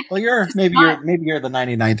 Well, maybe you're the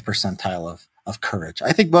 99th percentile of courage.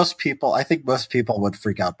 I think most people would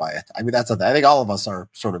freak out by it. That's the thing. I think all of us are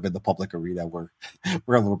sort of in the public arena. We're a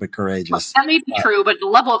little bit courageous. That may be true, but the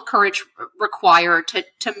level of courage required to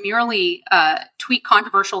merely tweet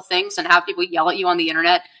controversial things and have people yell at you on the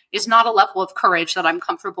internet is not a level of courage that I'm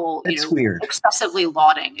comfortable, weird. Excessively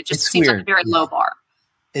lauding. It just seems like a very low bar.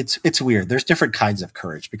 It's weird. There's different kinds of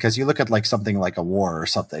courage, because you look at like something like a war or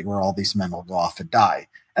something where all these men will go off and die.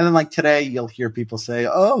 And then like today you'll hear people say,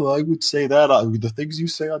 oh, I would say that. The things you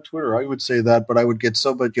say on Twitter, I would say that, but I would get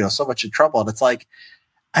so much in trouble. And it's like,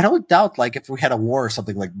 I don't doubt, like, if we had a war or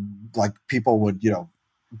something, like people would,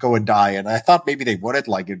 go and die. And I thought maybe they wouldn't,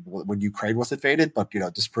 like when Ukraine was invaded, but,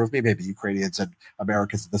 disprove me. Maybe Ukrainians and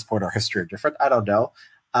Americans at this point, our history are different. I don't know.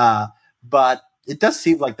 But it does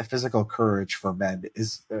seem like the physical courage for men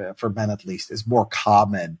at least, is more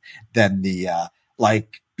common than the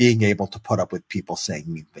like being able to put up with people saying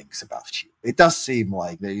mean things about you. It does seem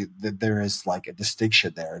like there is like a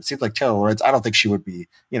distinction there. It seems like Taylor Lorenz, I don't think she would be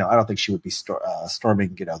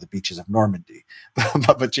storming, the beaches of Normandy,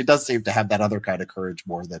 but she does seem to have that other kind of courage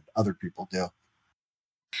more than other people do.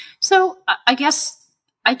 So I guess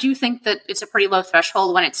I do think that it's a pretty low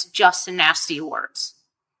threshold when it's just nasty words.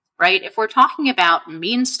 Right? If we're talking about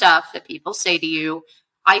mean stuff that people say to you,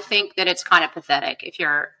 I think that it's kind of pathetic if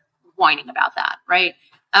you're whining about that, right?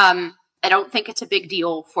 I don't think it's a big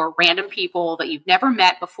deal for random people that you've never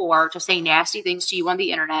met before to say nasty things to you on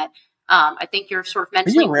the internet. I think you're sort of But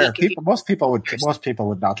mentally you're rare. weak. If you Most people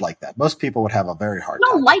would not like that. Most people would have a very hard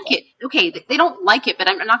don't time. like it, okay, they don't like it, but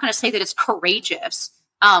I'm not going to say that it's courageous.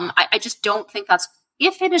 I just don't think that's,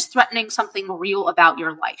 if it is threatening something real about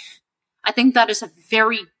your life, I think that is a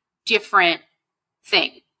very different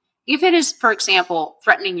thing. If it is, for example,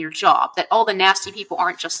 threatening your job, that all the nasty people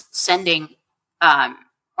aren't just sending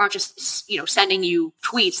sending you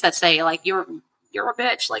tweets that say like you're a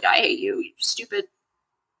bitch, like I hate you, you stupid,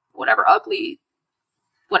 whatever, ugly,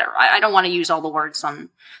 whatever. I don't want to use all the words on,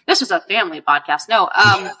 this is a family podcast. No,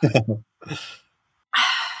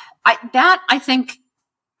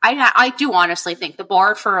 I do honestly think the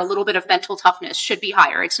bar for a little bit of mental toughness should be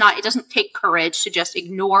higher. It doesn't take courage to just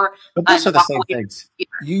ignore. But those are the same things.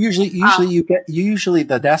 Usually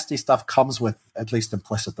the nasty stuff comes with at least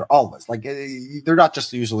implicit. They're always like, they're not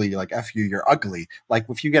just usually like, F you, you're ugly. Like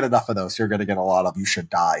if you get enough of those, you're going to get a lot of, you should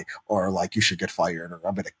die, or like you should get fired, or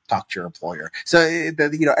I'm going to talk to your employer. So,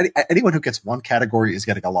 anyone who gets one category is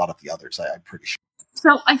getting a lot of the others. I'm pretty sure.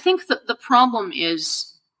 So I think that the problem is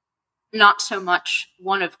not so much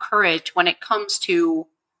one of courage when it comes to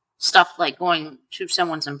stuff like going to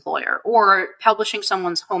someone's employer or publishing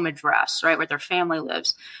someone's home address, right, where their family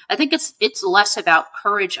lives. I think it's less about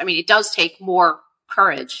courage. I mean, it does take more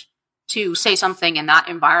courage to say something in that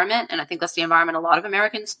environment, and I think that's the environment a lot of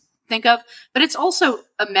Americans think of. But it's also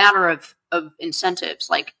a matter of incentives.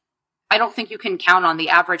 Like, I don't think you can count on the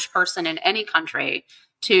average person in any country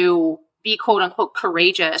to be quote unquote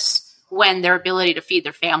courageous when their ability to feed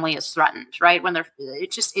their family is threatened, right? When that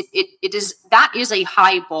is a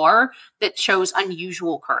high bar that shows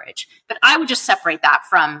unusual courage. But I would just separate that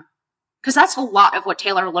from, because that's a lot of what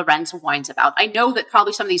Taylor Lorenz whines about. I know that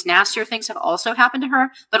probably some of these nastier things have also happened to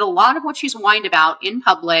her, but a lot of what she's whined about in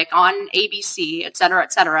public, on ABC, et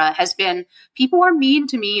cetera, has been, people are mean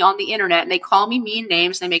to me on the internet and they call me mean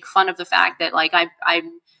names. They make fun of the fact that like I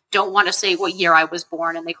don't want to say what year I was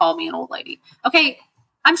born and they call me an old lady. Okay,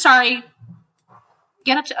 I'm sorry.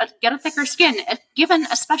 Get a thicker skin, given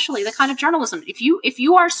especially the kind of journalism. If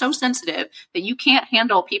you are so sensitive that you can't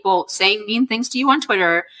handle people saying mean things to you on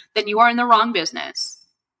Twitter, then you are in the wrong business.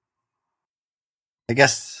 I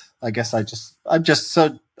guess I just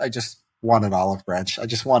want an olive branch. I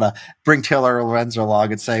just want to bring Taylor Lorenz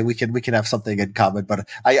along and say we can have something in common. But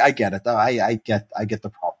I get it though. I get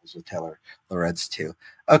the problems with Taylor Lorenz too.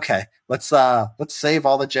 Okay, let's save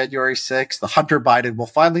all the January 6th, the Hunter Biden. We'll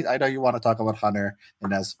finally, I know you want to talk about Hunter,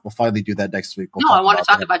 and as we'll finally do that next week. I want to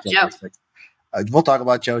talk about Joe. We'll talk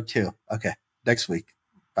about Joe too. Okay, next week.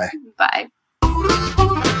 Bye. Bye.